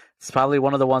 again, it's probably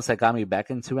one of the ones that got me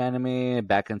back into anime,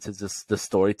 back into just the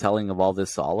storytelling of all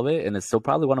of it. And it's still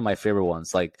probably one of my favorite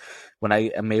ones. Like when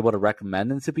I am able to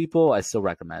recommend it to people, I still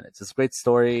recommend it. It's a great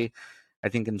story. I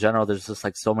think in general, there's just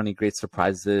like so many great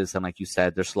surprises. And like you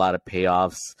said, there's a lot of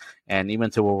payoffs. And even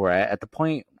to where we're at the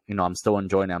point, I'm still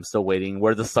enjoying it. I'm still waiting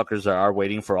where the suckers are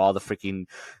waiting for all the freaking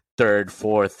third,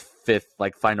 fourth, fifth,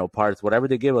 like final parts, whatever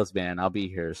they give us, man, I'll be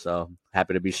here. So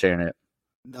happy to be sharing it.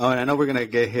 Oh, and I know we're gonna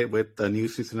get hit with the new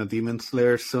season of Demon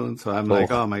Slayer soon, so I'm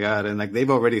like, oh my god! And like they've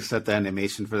already set the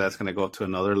animation for that's gonna go to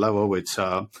another level, which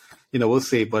we'll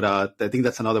see. But I think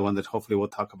that's another one that hopefully we'll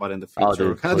talk about in the future.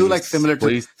 We'll kind of do like similar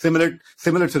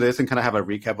to this, and kind of have a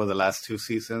recap of the last two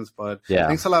seasons. But yeah,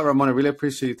 thanks a lot, Ramon. I really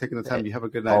appreciate you taking the time. You have a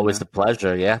good night. Always man. a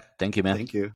pleasure. Yeah, thank you, man. Thank you.